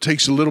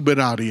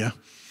out of you.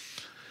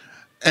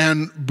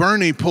 And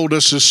Bernie pulled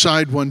us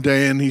aside one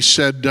day, and he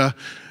said,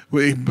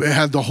 we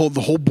had the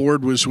whole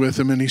board was with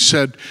him, and he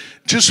said,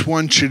 just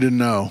want you to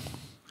know,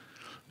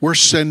 we're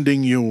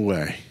sending you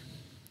away.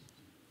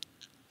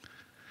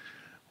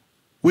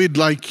 We'd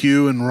like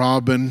you and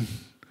Robin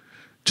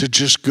to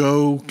just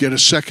go get a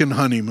second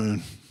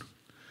honeymoon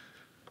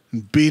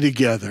and be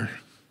together.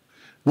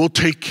 We'll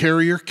take care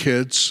of your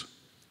kids,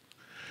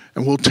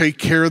 and we'll take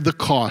care of the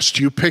cost.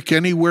 You pick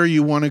anywhere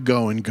you want to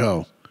go and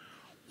go.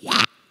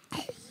 Wow.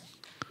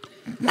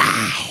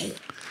 Wow.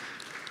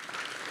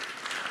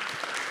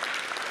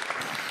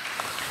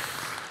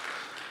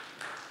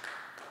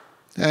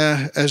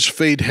 As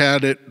fate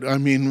had it, I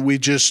mean, we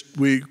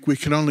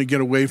could only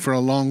get away for a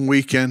long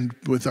weekend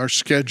with our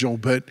schedule,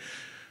 but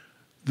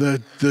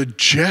the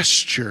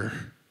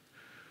gesture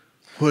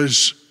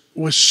was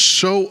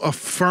so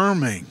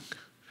affirming,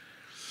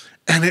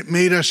 and it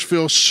made us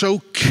feel so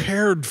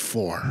cared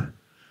for,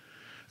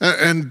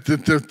 and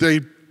that they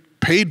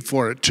paid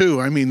for it too.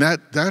 I mean,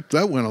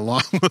 that went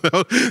along.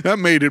 That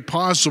made it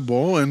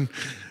possible, and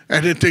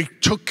they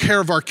took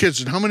care of our kids.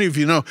 And how many of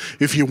you know,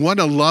 if you want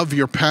to love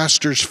your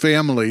pastor's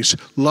families,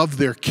 love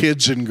their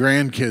kids and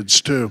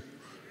grandkids too,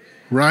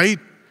 right?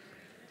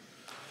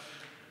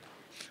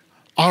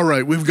 All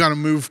right, we've got to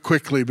move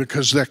quickly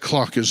because that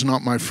clock is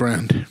not my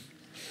friend.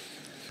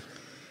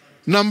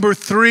 Number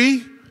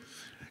 3,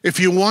 if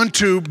you want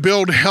to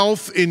build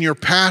health in your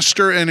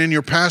pastor and in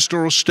your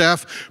pastoral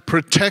staff,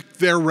 protect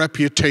their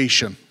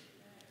reputation.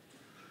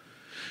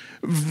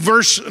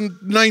 Verse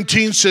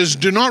 19 says,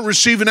 do not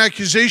receive an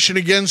accusation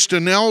against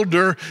an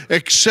elder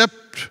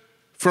except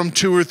from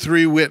 2 or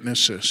 3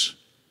 witnesses.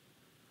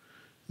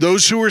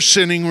 Those who are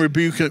sinning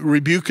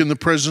rebuke in the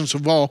presence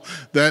of all,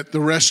 that the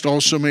rest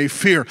also may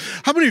fear.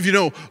 How many of you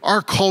know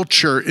our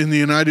culture in the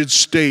United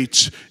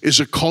States is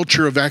a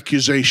culture of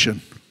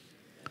accusation?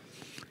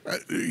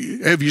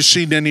 Have you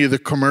seen any of the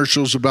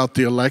commercials about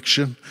the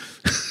election?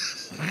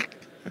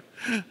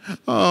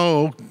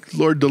 Oh,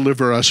 Lord,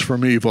 deliver us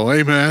from evil.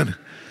 Amen.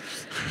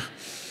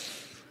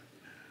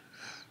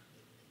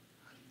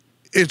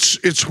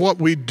 It's what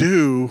we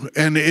do,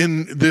 and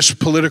in this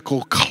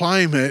political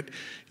climate,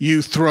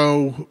 you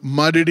throw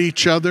mud at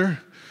each other,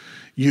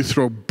 you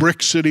throw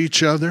bricks at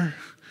each other,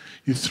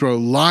 you throw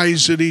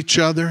lies at each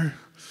other,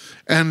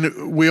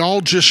 and we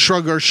all just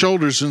shrug our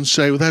shoulders and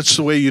say, well, that's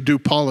the way you do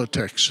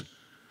politics.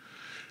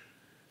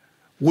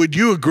 Would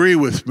you agree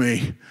with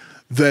me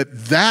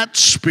that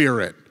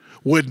spirit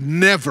would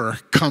never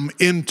come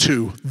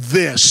into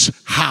this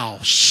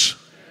house?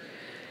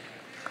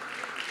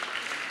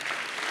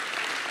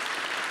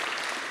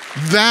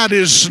 That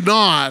is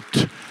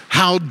not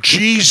how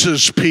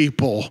Jesus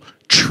people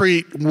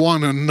treat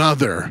one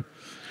another,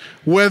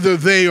 whether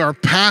they are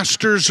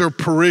pastors or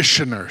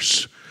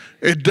parishioners.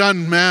 It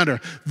doesn't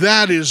matter.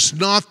 That is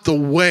not the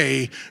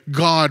way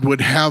God would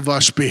have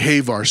us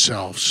behave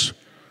ourselves.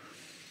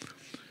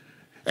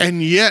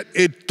 And yet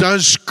it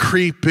does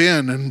creep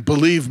in, and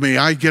believe me,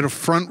 I get a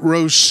front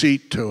row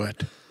seat to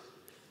it.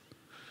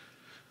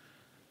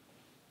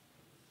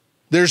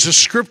 There's a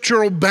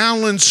scriptural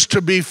balance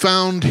to be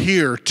found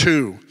here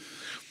too.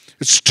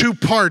 It's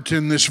two-part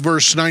in this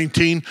verse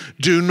 19.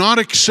 Do not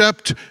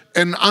accept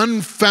an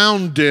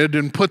unfounded,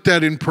 and put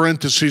that in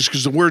parentheses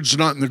because the word's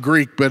not in the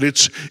Greek, but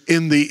it's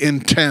in the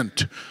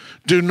intent.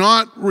 Do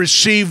not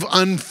receive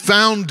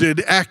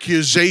unfounded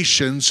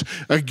accusations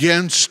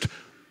against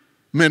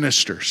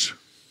ministers.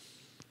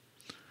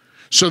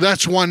 So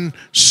that's one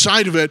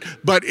side of it.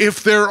 But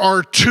if there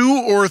are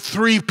 2 or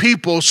 3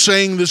 people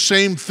saying the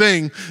same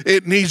thing,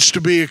 it needs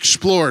to be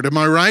explored. Am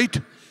I right?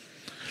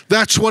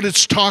 That's what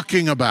it's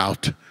talking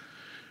about.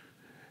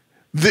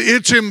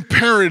 It's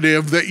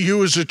imperative that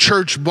you as a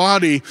church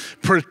body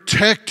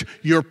protect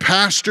your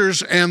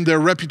pastors and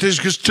their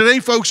reputation. Because today,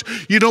 folks,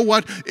 you know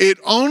what? It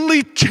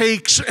only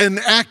takes an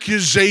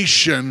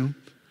accusation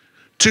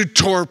to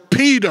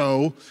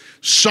torpedo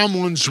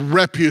someone's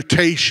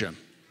reputation.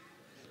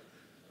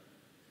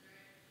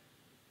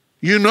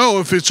 You know,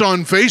 if it's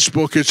on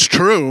Facebook, it's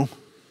true.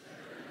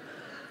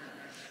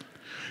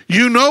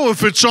 You know,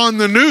 if it's on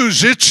the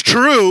news, it's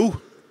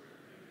true.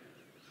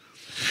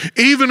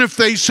 Even if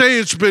they say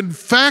it's been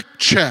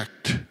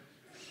fact-checked,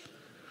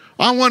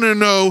 I want to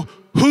know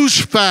whose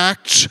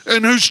facts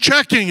and who's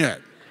checking it.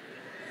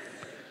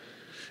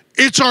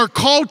 It's our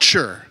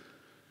culture.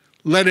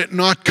 Let it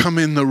not come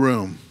in the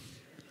room.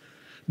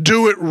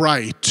 Do it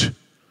right.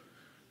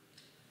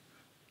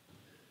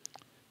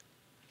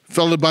 A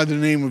fellow by the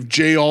name of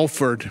Jay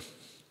Alford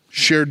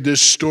shared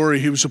this story.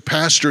 He was a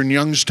pastor in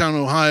Youngstown,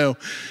 Ohio.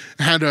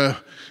 Had an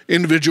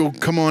individual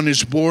come on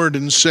his board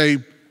and say,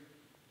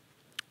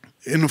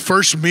 in the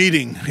first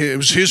meeting, it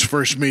was his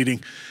first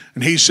meeting,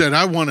 and he said,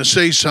 I want to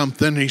say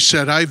something. He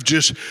said, I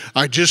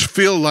just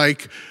feel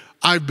like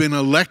I've been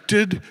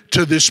elected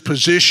to this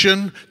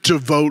position to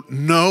vote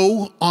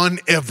no on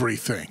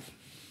everything.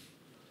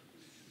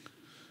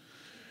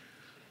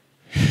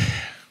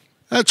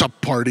 That's a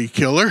party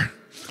killer.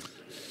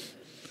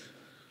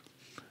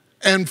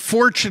 And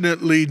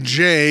fortunately,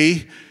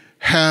 Jay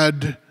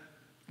had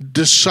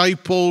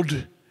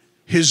discipled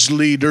his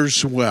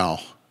leaders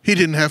well. He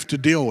didn't have to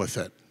deal with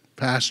it,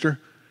 Pastor.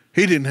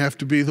 He didn't have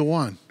to be the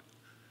one.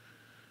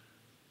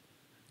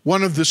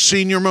 One of the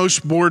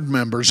senior-most board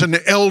members, an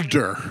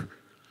elder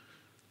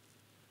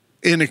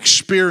in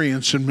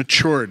experience and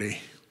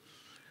maturity,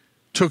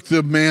 took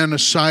the man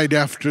aside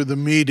after the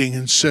meeting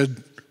and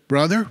said,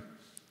 brother,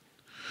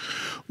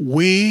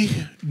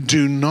 we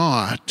do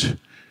not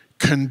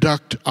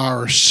conduct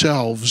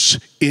ourselves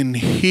in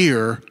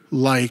here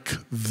like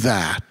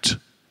that.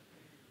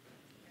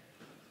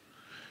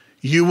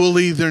 You will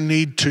either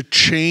need to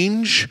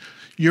change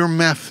your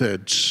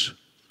methods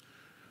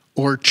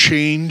or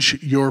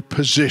change your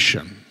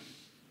position.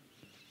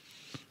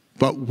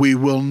 But we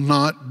will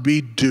not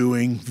be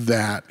doing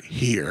that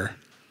here.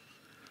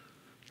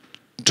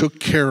 Took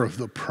care of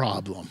the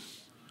problem.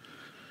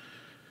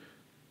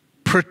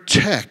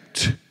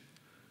 Protect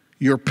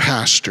your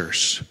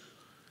pastors.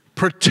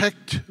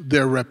 Protect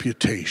their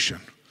reputation.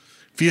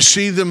 If you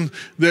see them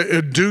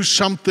do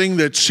something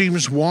that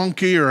seems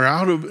wonky or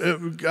out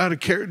of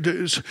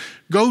character,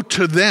 go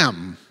to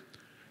them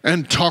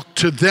and talk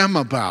to them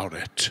about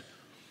it.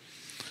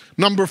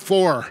 Number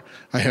 4,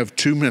 I have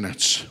 2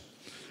 minutes.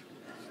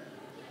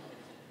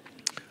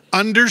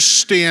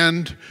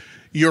 Understand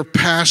your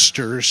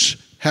pastors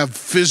have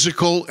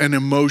physical and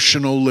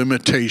emotional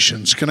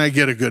limitations. Can I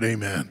get a good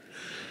amen?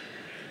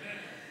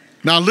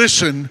 Now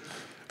listen,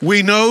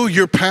 we know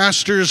your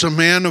pastor is a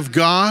man of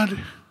God.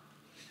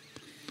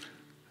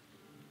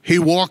 He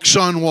walks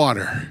on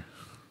water.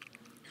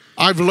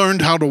 I've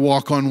learned how to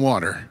walk on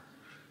water.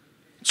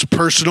 It's a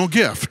personal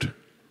gift.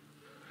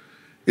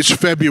 It's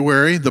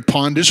February, the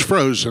pond is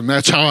frozen.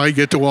 That's how I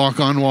get to walk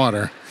on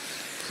water.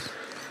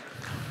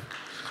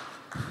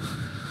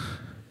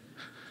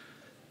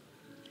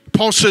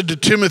 Paul said to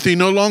Timothy,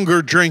 no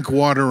longer drink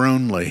water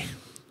only.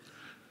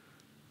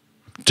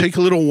 Take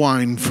a little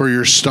wine for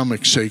your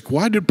stomach's sake.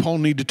 Why did Paul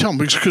need to tell him?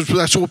 Because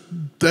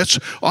that's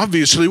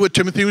obviously what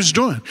Timothy was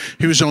doing.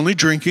 He was only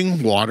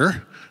drinking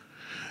water.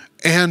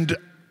 And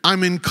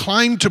I'm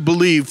inclined to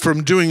believe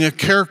from doing a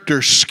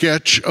character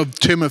sketch of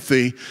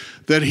Timothy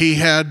that he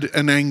had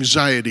an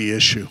anxiety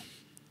issue.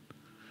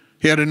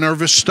 He had a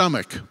nervous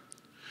stomach.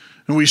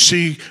 And we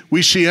see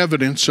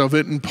evidence of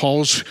it in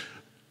Paul's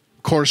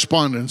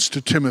correspondence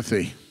to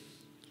Timothy.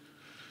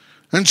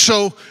 And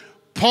so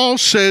Paul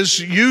says,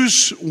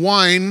 use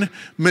wine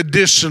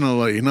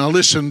medicinally. Now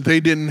listen, they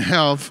didn't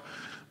have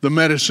the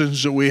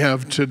medicines that we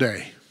have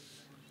today.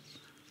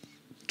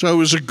 So it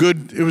was a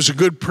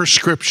good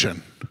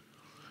prescription.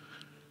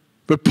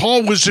 But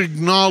Paul was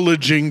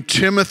acknowledging,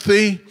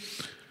 Timothy,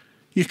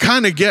 you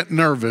kind of get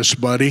nervous,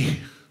 buddy.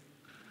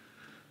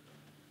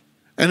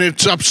 And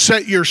it's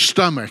upset your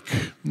stomach.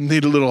 You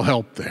need a little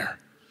help there.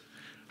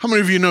 How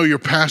many of you know your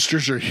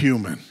pastors are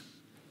human?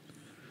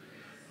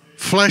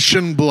 Flesh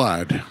and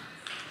blood.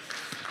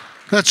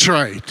 That's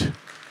right.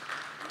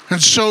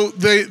 And so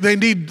they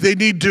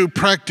need to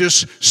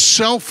practice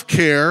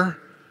self-care,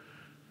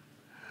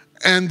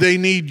 and they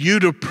need you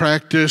to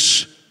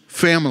practice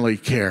family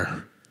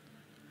care,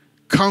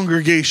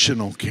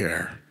 congregational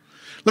care.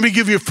 Let me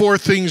give you 4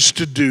 things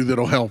to do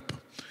that'll help.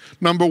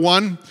 Number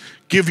one,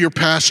 give your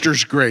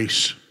pastors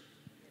grace.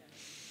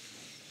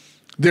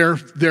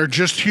 They're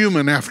just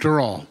human after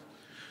all.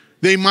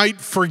 They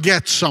might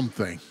forget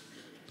something.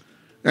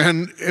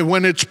 And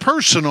when it's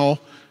personal,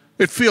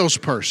 it feels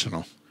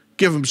personal.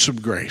 Give them some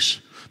grace.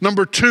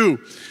 Number two,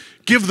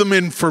 give them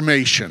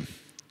information.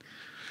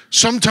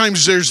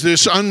 Sometimes there's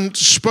this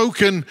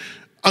unspoken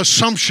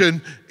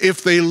assumption,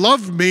 if they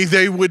loved me,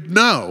 they would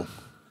know.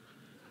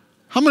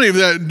 How many of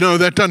that know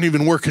that doesn't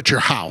even work at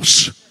your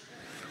house?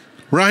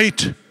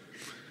 Right?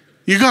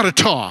 You got to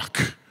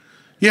talk.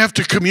 You have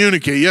to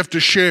communicate. You have to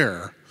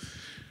share.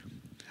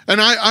 And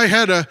I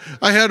had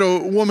a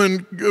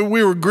woman,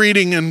 we were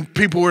greeting and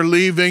people were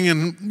leaving,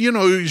 and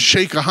you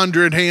shake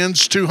 100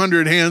 hands,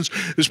 200 hands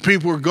as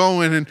people were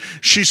going, and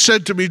she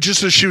said to me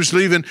just as she was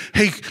leaving,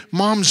 "Hey,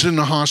 Mom's in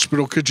the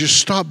hospital, could you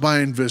stop by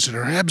and visit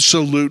her?"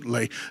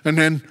 Absolutely. And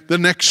then the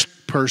next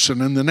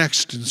person and the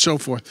next and so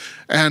forth.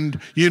 And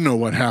you know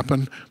what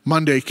happened.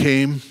 Monday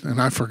came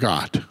and I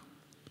forgot.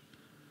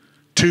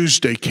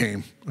 Tuesday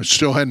came, it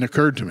still hadn't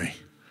occurred to me.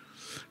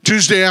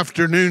 Tuesday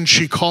afternoon,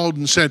 she called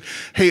and said,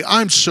 "Hey,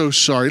 I'm so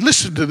sorry."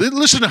 Listen to this.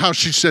 Listen to how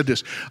she said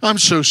this. "I'm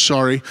so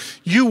sorry.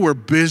 You were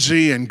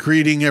busy and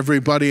greeting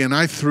everybody, and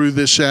I threw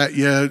this at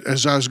you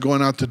as I was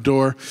going out the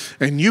door,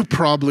 and you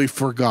probably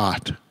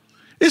forgot."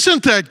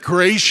 Isn't that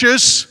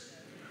gracious?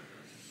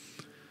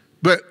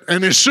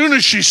 And as soon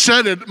as she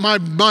said it, my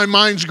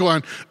mind's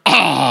going,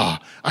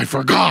 I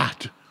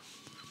forgot.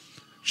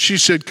 She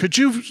said, "Could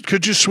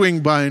you swing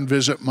by and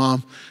visit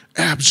Mom?"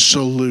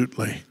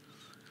 Absolutely.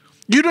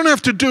 You don't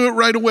have to do it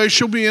right away.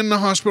 She'll be in the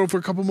hospital for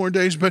a couple more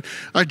days, but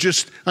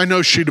I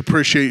know she'd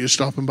appreciate you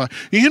stopping by.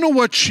 You know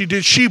what she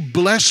did? She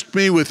blessed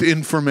me with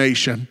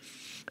information,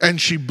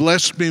 and she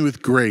blessed me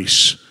with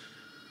grace.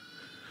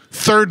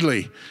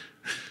 Thirdly,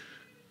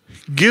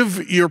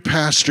 give your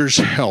pastors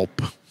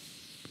help.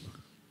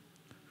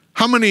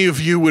 How many of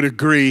you would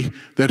agree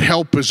that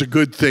help is a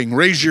good thing?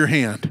 Raise your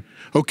hand.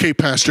 Okay,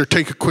 Pastor,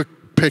 take a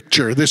quick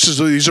picture.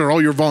 These are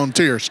all your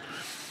volunteers.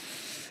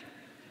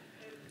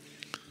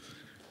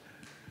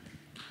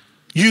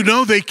 You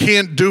know they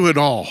can't do it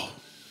all.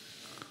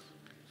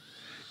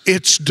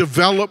 It's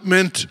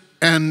development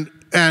and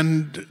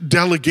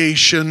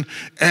delegation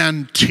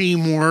and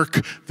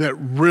teamwork that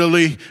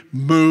really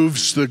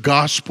moves the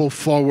gospel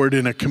forward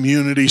in a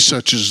community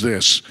such as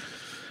this.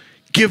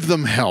 Give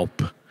them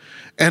help.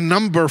 And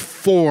number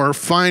 4,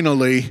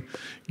 finally,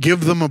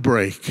 give them a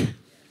break.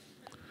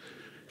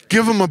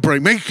 Give them a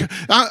break.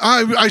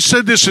 I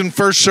said this in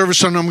first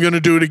service, and I'm going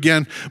to do it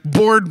again.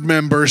 Board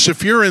members,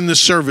 if you're in the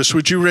service,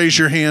 would you raise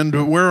your hand?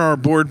 Where are our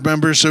board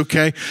members?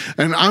 Okay.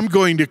 And I'm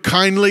going to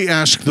kindly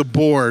ask the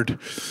board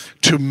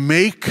to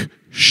make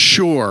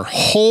sure,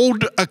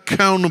 hold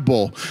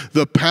accountable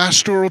the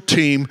pastoral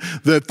team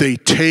that they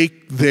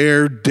take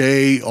their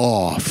day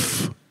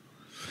off,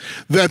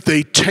 that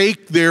they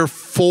take their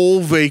full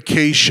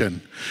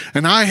vacation.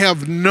 And I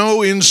have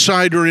no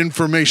insider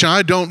information.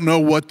 I don't know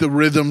what the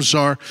rhythms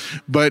are,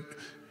 but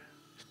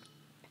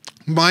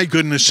my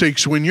goodness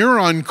sakes, when you're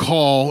on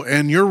call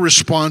and you're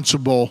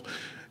responsible,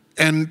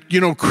 and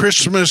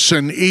Christmas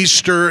and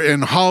Easter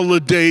and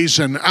holidays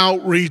and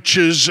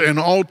outreaches and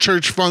all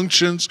church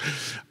functions,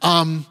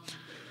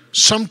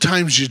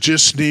 sometimes you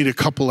just need a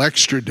couple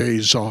extra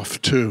days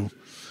off too.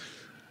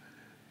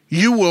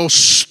 You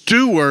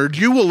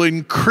will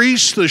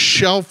increase the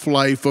shelf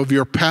life of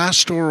your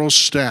pastoral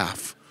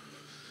staff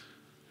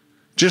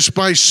just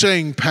by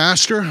saying,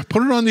 "Pastor,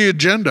 put it on the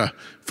agenda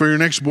for your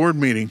next board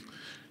meeting.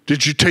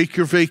 Did you take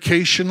your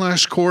vacation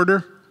last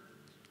quarter?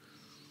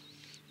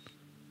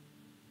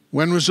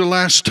 When was the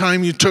last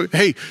time you took,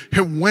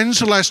 when's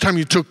the last time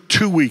you took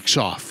 2 weeks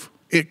off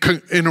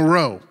in a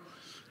row?"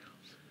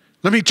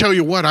 Let me tell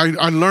you what,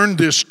 I learned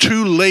this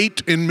too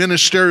late in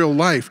ministerial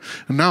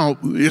life. And now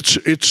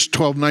it's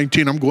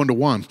 12:19, I'm going to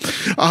 1.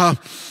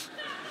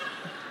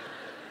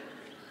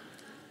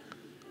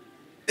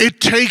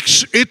 It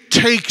takes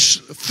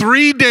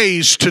 3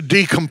 days to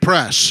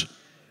decompress.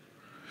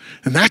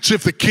 And that's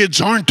if the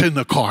kids aren't in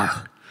the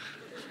car.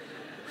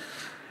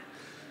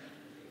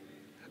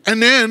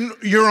 And then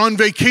you're on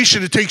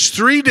vacation. It takes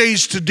 3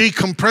 days to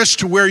decompress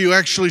to where you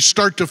actually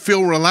start to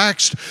feel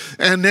relaxed.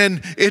 And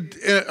then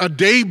a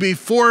day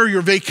before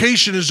your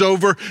vacation is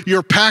over,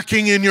 you're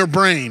packing in your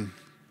brain.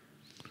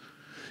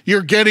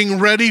 You're getting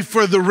ready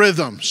for the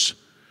rhythms.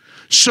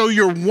 So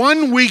your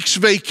 1 week's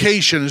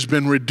vacation has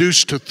been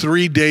reduced to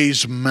 3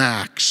 days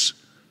max.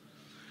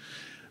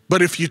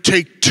 But if you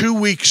take 2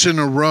 weeks in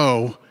a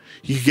row,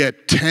 you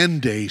get 10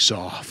 days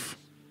off.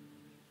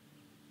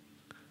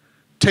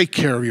 Take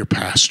care of your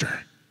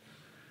pastor.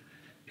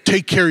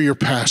 Take care of your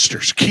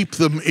pastors. Keep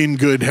them in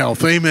good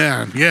health.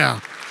 Amen.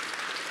 Yeah.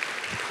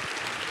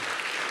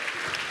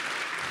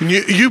 And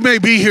you may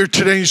be here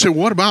today and you say,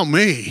 "What about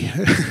me?"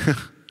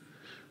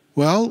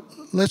 Well,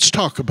 let's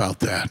talk about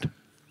that.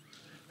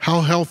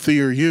 How healthy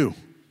are you?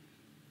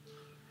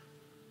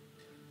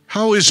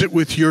 How is it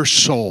with your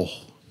soul?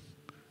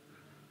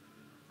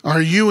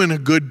 Are you in a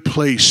good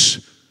place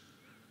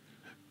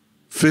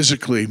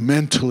physically,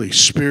 mentally,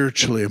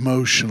 spiritually,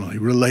 emotionally,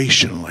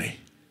 relationally.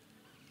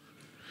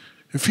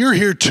 If you're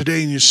here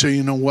today and you say,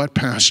 you know what,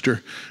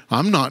 Pastor,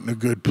 I'm not in a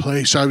good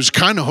place. I was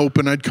kind of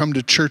hoping I'd come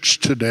to church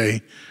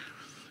today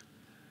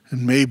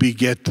and maybe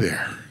get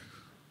there.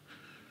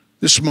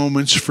 This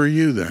moment's for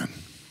you then.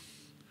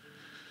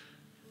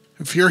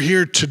 If you're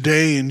here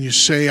today and you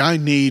say, I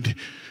need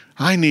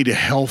a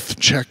health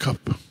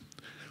checkup.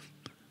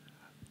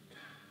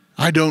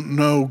 I don't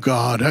know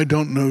God. I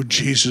don't know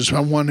Jesus. I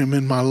want him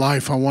in my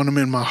life. I want him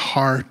in my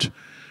heart.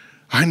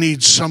 I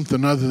need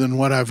something other than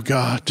what I've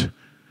got.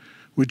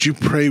 Would you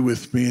pray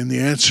with me? And the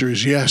answer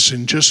is yes.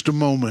 In just a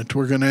moment,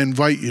 we're going to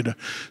invite you to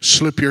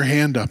slip your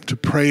hand up, to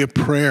pray a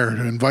prayer,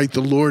 to invite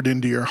the Lord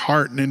into your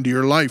heart and into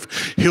your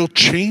life. He'll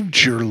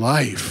change your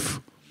life,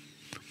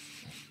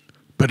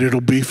 but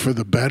it'll be for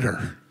the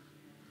better.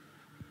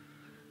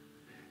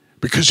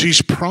 Because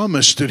he's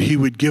promised that he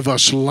would give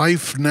us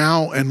life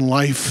now and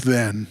life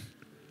then.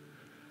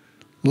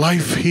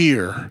 Life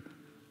here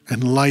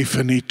and life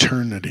in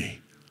eternity.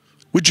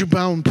 Would you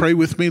bow and pray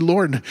with me?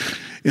 Lord,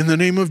 in the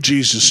name of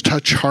Jesus,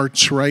 touch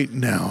hearts right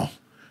now.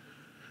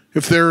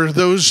 If there are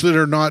those that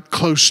are not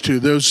close to,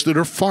 those that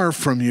are far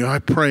from you, I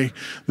pray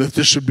that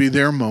this would be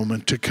their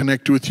moment to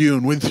connect with you.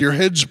 And with your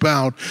heads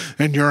bowed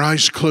and your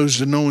eyes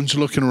closed and no one's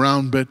looking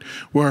around, but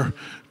we're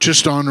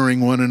just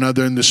honoring one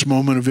another in this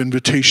moment of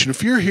invitation.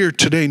 If you're here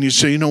today and you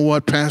say, you know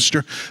what,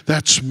 Pastor,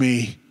 that's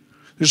me.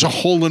 There's a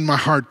hole in my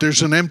heart.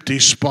 There's an empty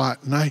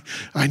spot, and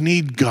I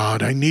need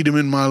God. I need him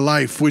in my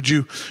life. Would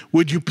you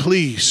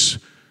please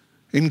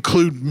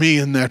include me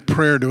in that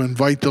prayer to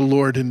invite the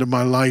Lord into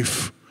my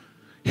life?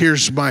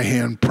 Here's my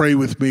hand. Pray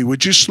with me.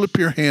 Would you slip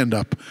your hand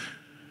up,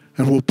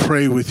 and we'll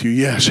pray with you.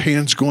 Yes,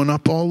 hands going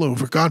up all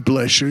over. God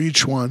bless you,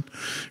 each one.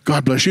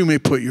 God bless you. You may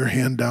put your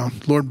hand down.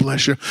 Lord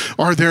bless you.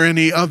 Are there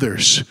any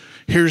others?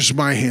 Here's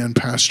my hand,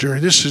 Pastor.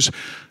 This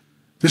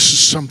is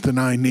something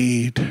I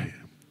need.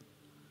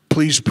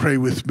 Please pray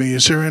with me.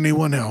 Is there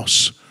anyone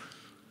else?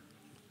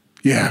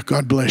 Yeah,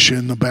 God bless you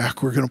in the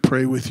back. We're going to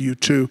pray with you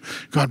too.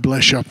 God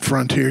bless you up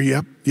front here.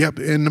 Yep,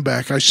 in the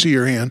back. I see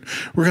your hand.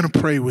 We're going to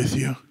pray with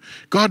you.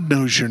 God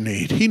knows your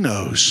need. He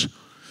knows.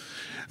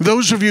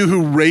 Those of you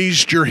who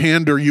raised your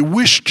hand or you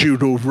wished you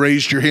to have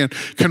raised your hand,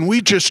 can we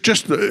just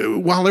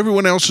while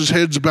everyone else's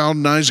heads bowed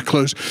and eyes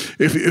closed,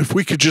 if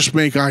we could just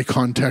make eye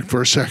contact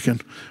for a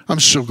second.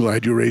 I'm so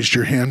glad you raised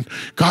your hand.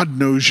 God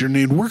knows your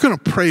need. We're going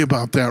to pray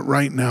about that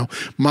right now.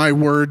 My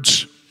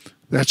words,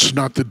 that's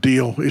not the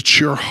deal. It's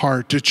your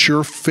heart. It's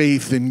your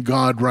faith in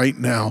God right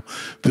now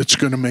that's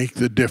going to make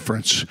the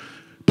difference.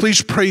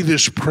 Please pray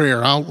this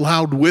prayer out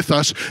loud with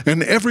us,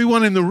 and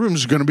everyone in the room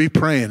is going to be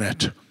praying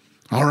it.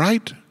 All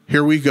right?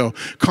 Here we go.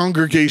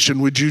 Congregation,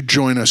 would you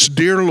join us?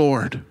 Dear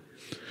Lord,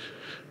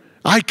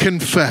 I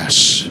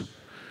confess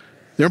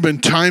there have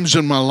been times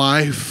in my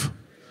life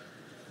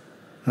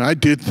I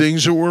did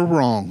things that were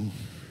wrong.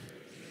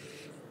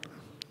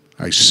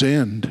 I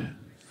sinned.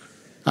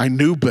 I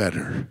knew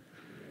better.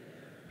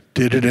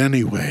 Did it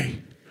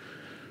anyway.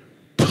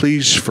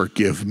 Please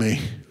forgive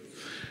me.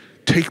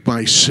 Take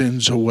my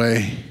sins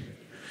away.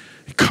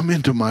 Come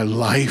into my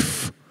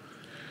life.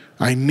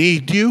 I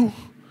need you.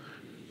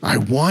 I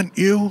want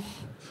you.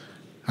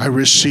 I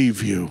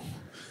receive you.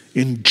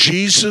 In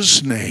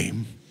Jesus'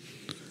 name,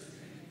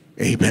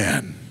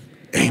 amen.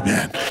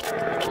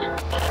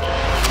 Amen.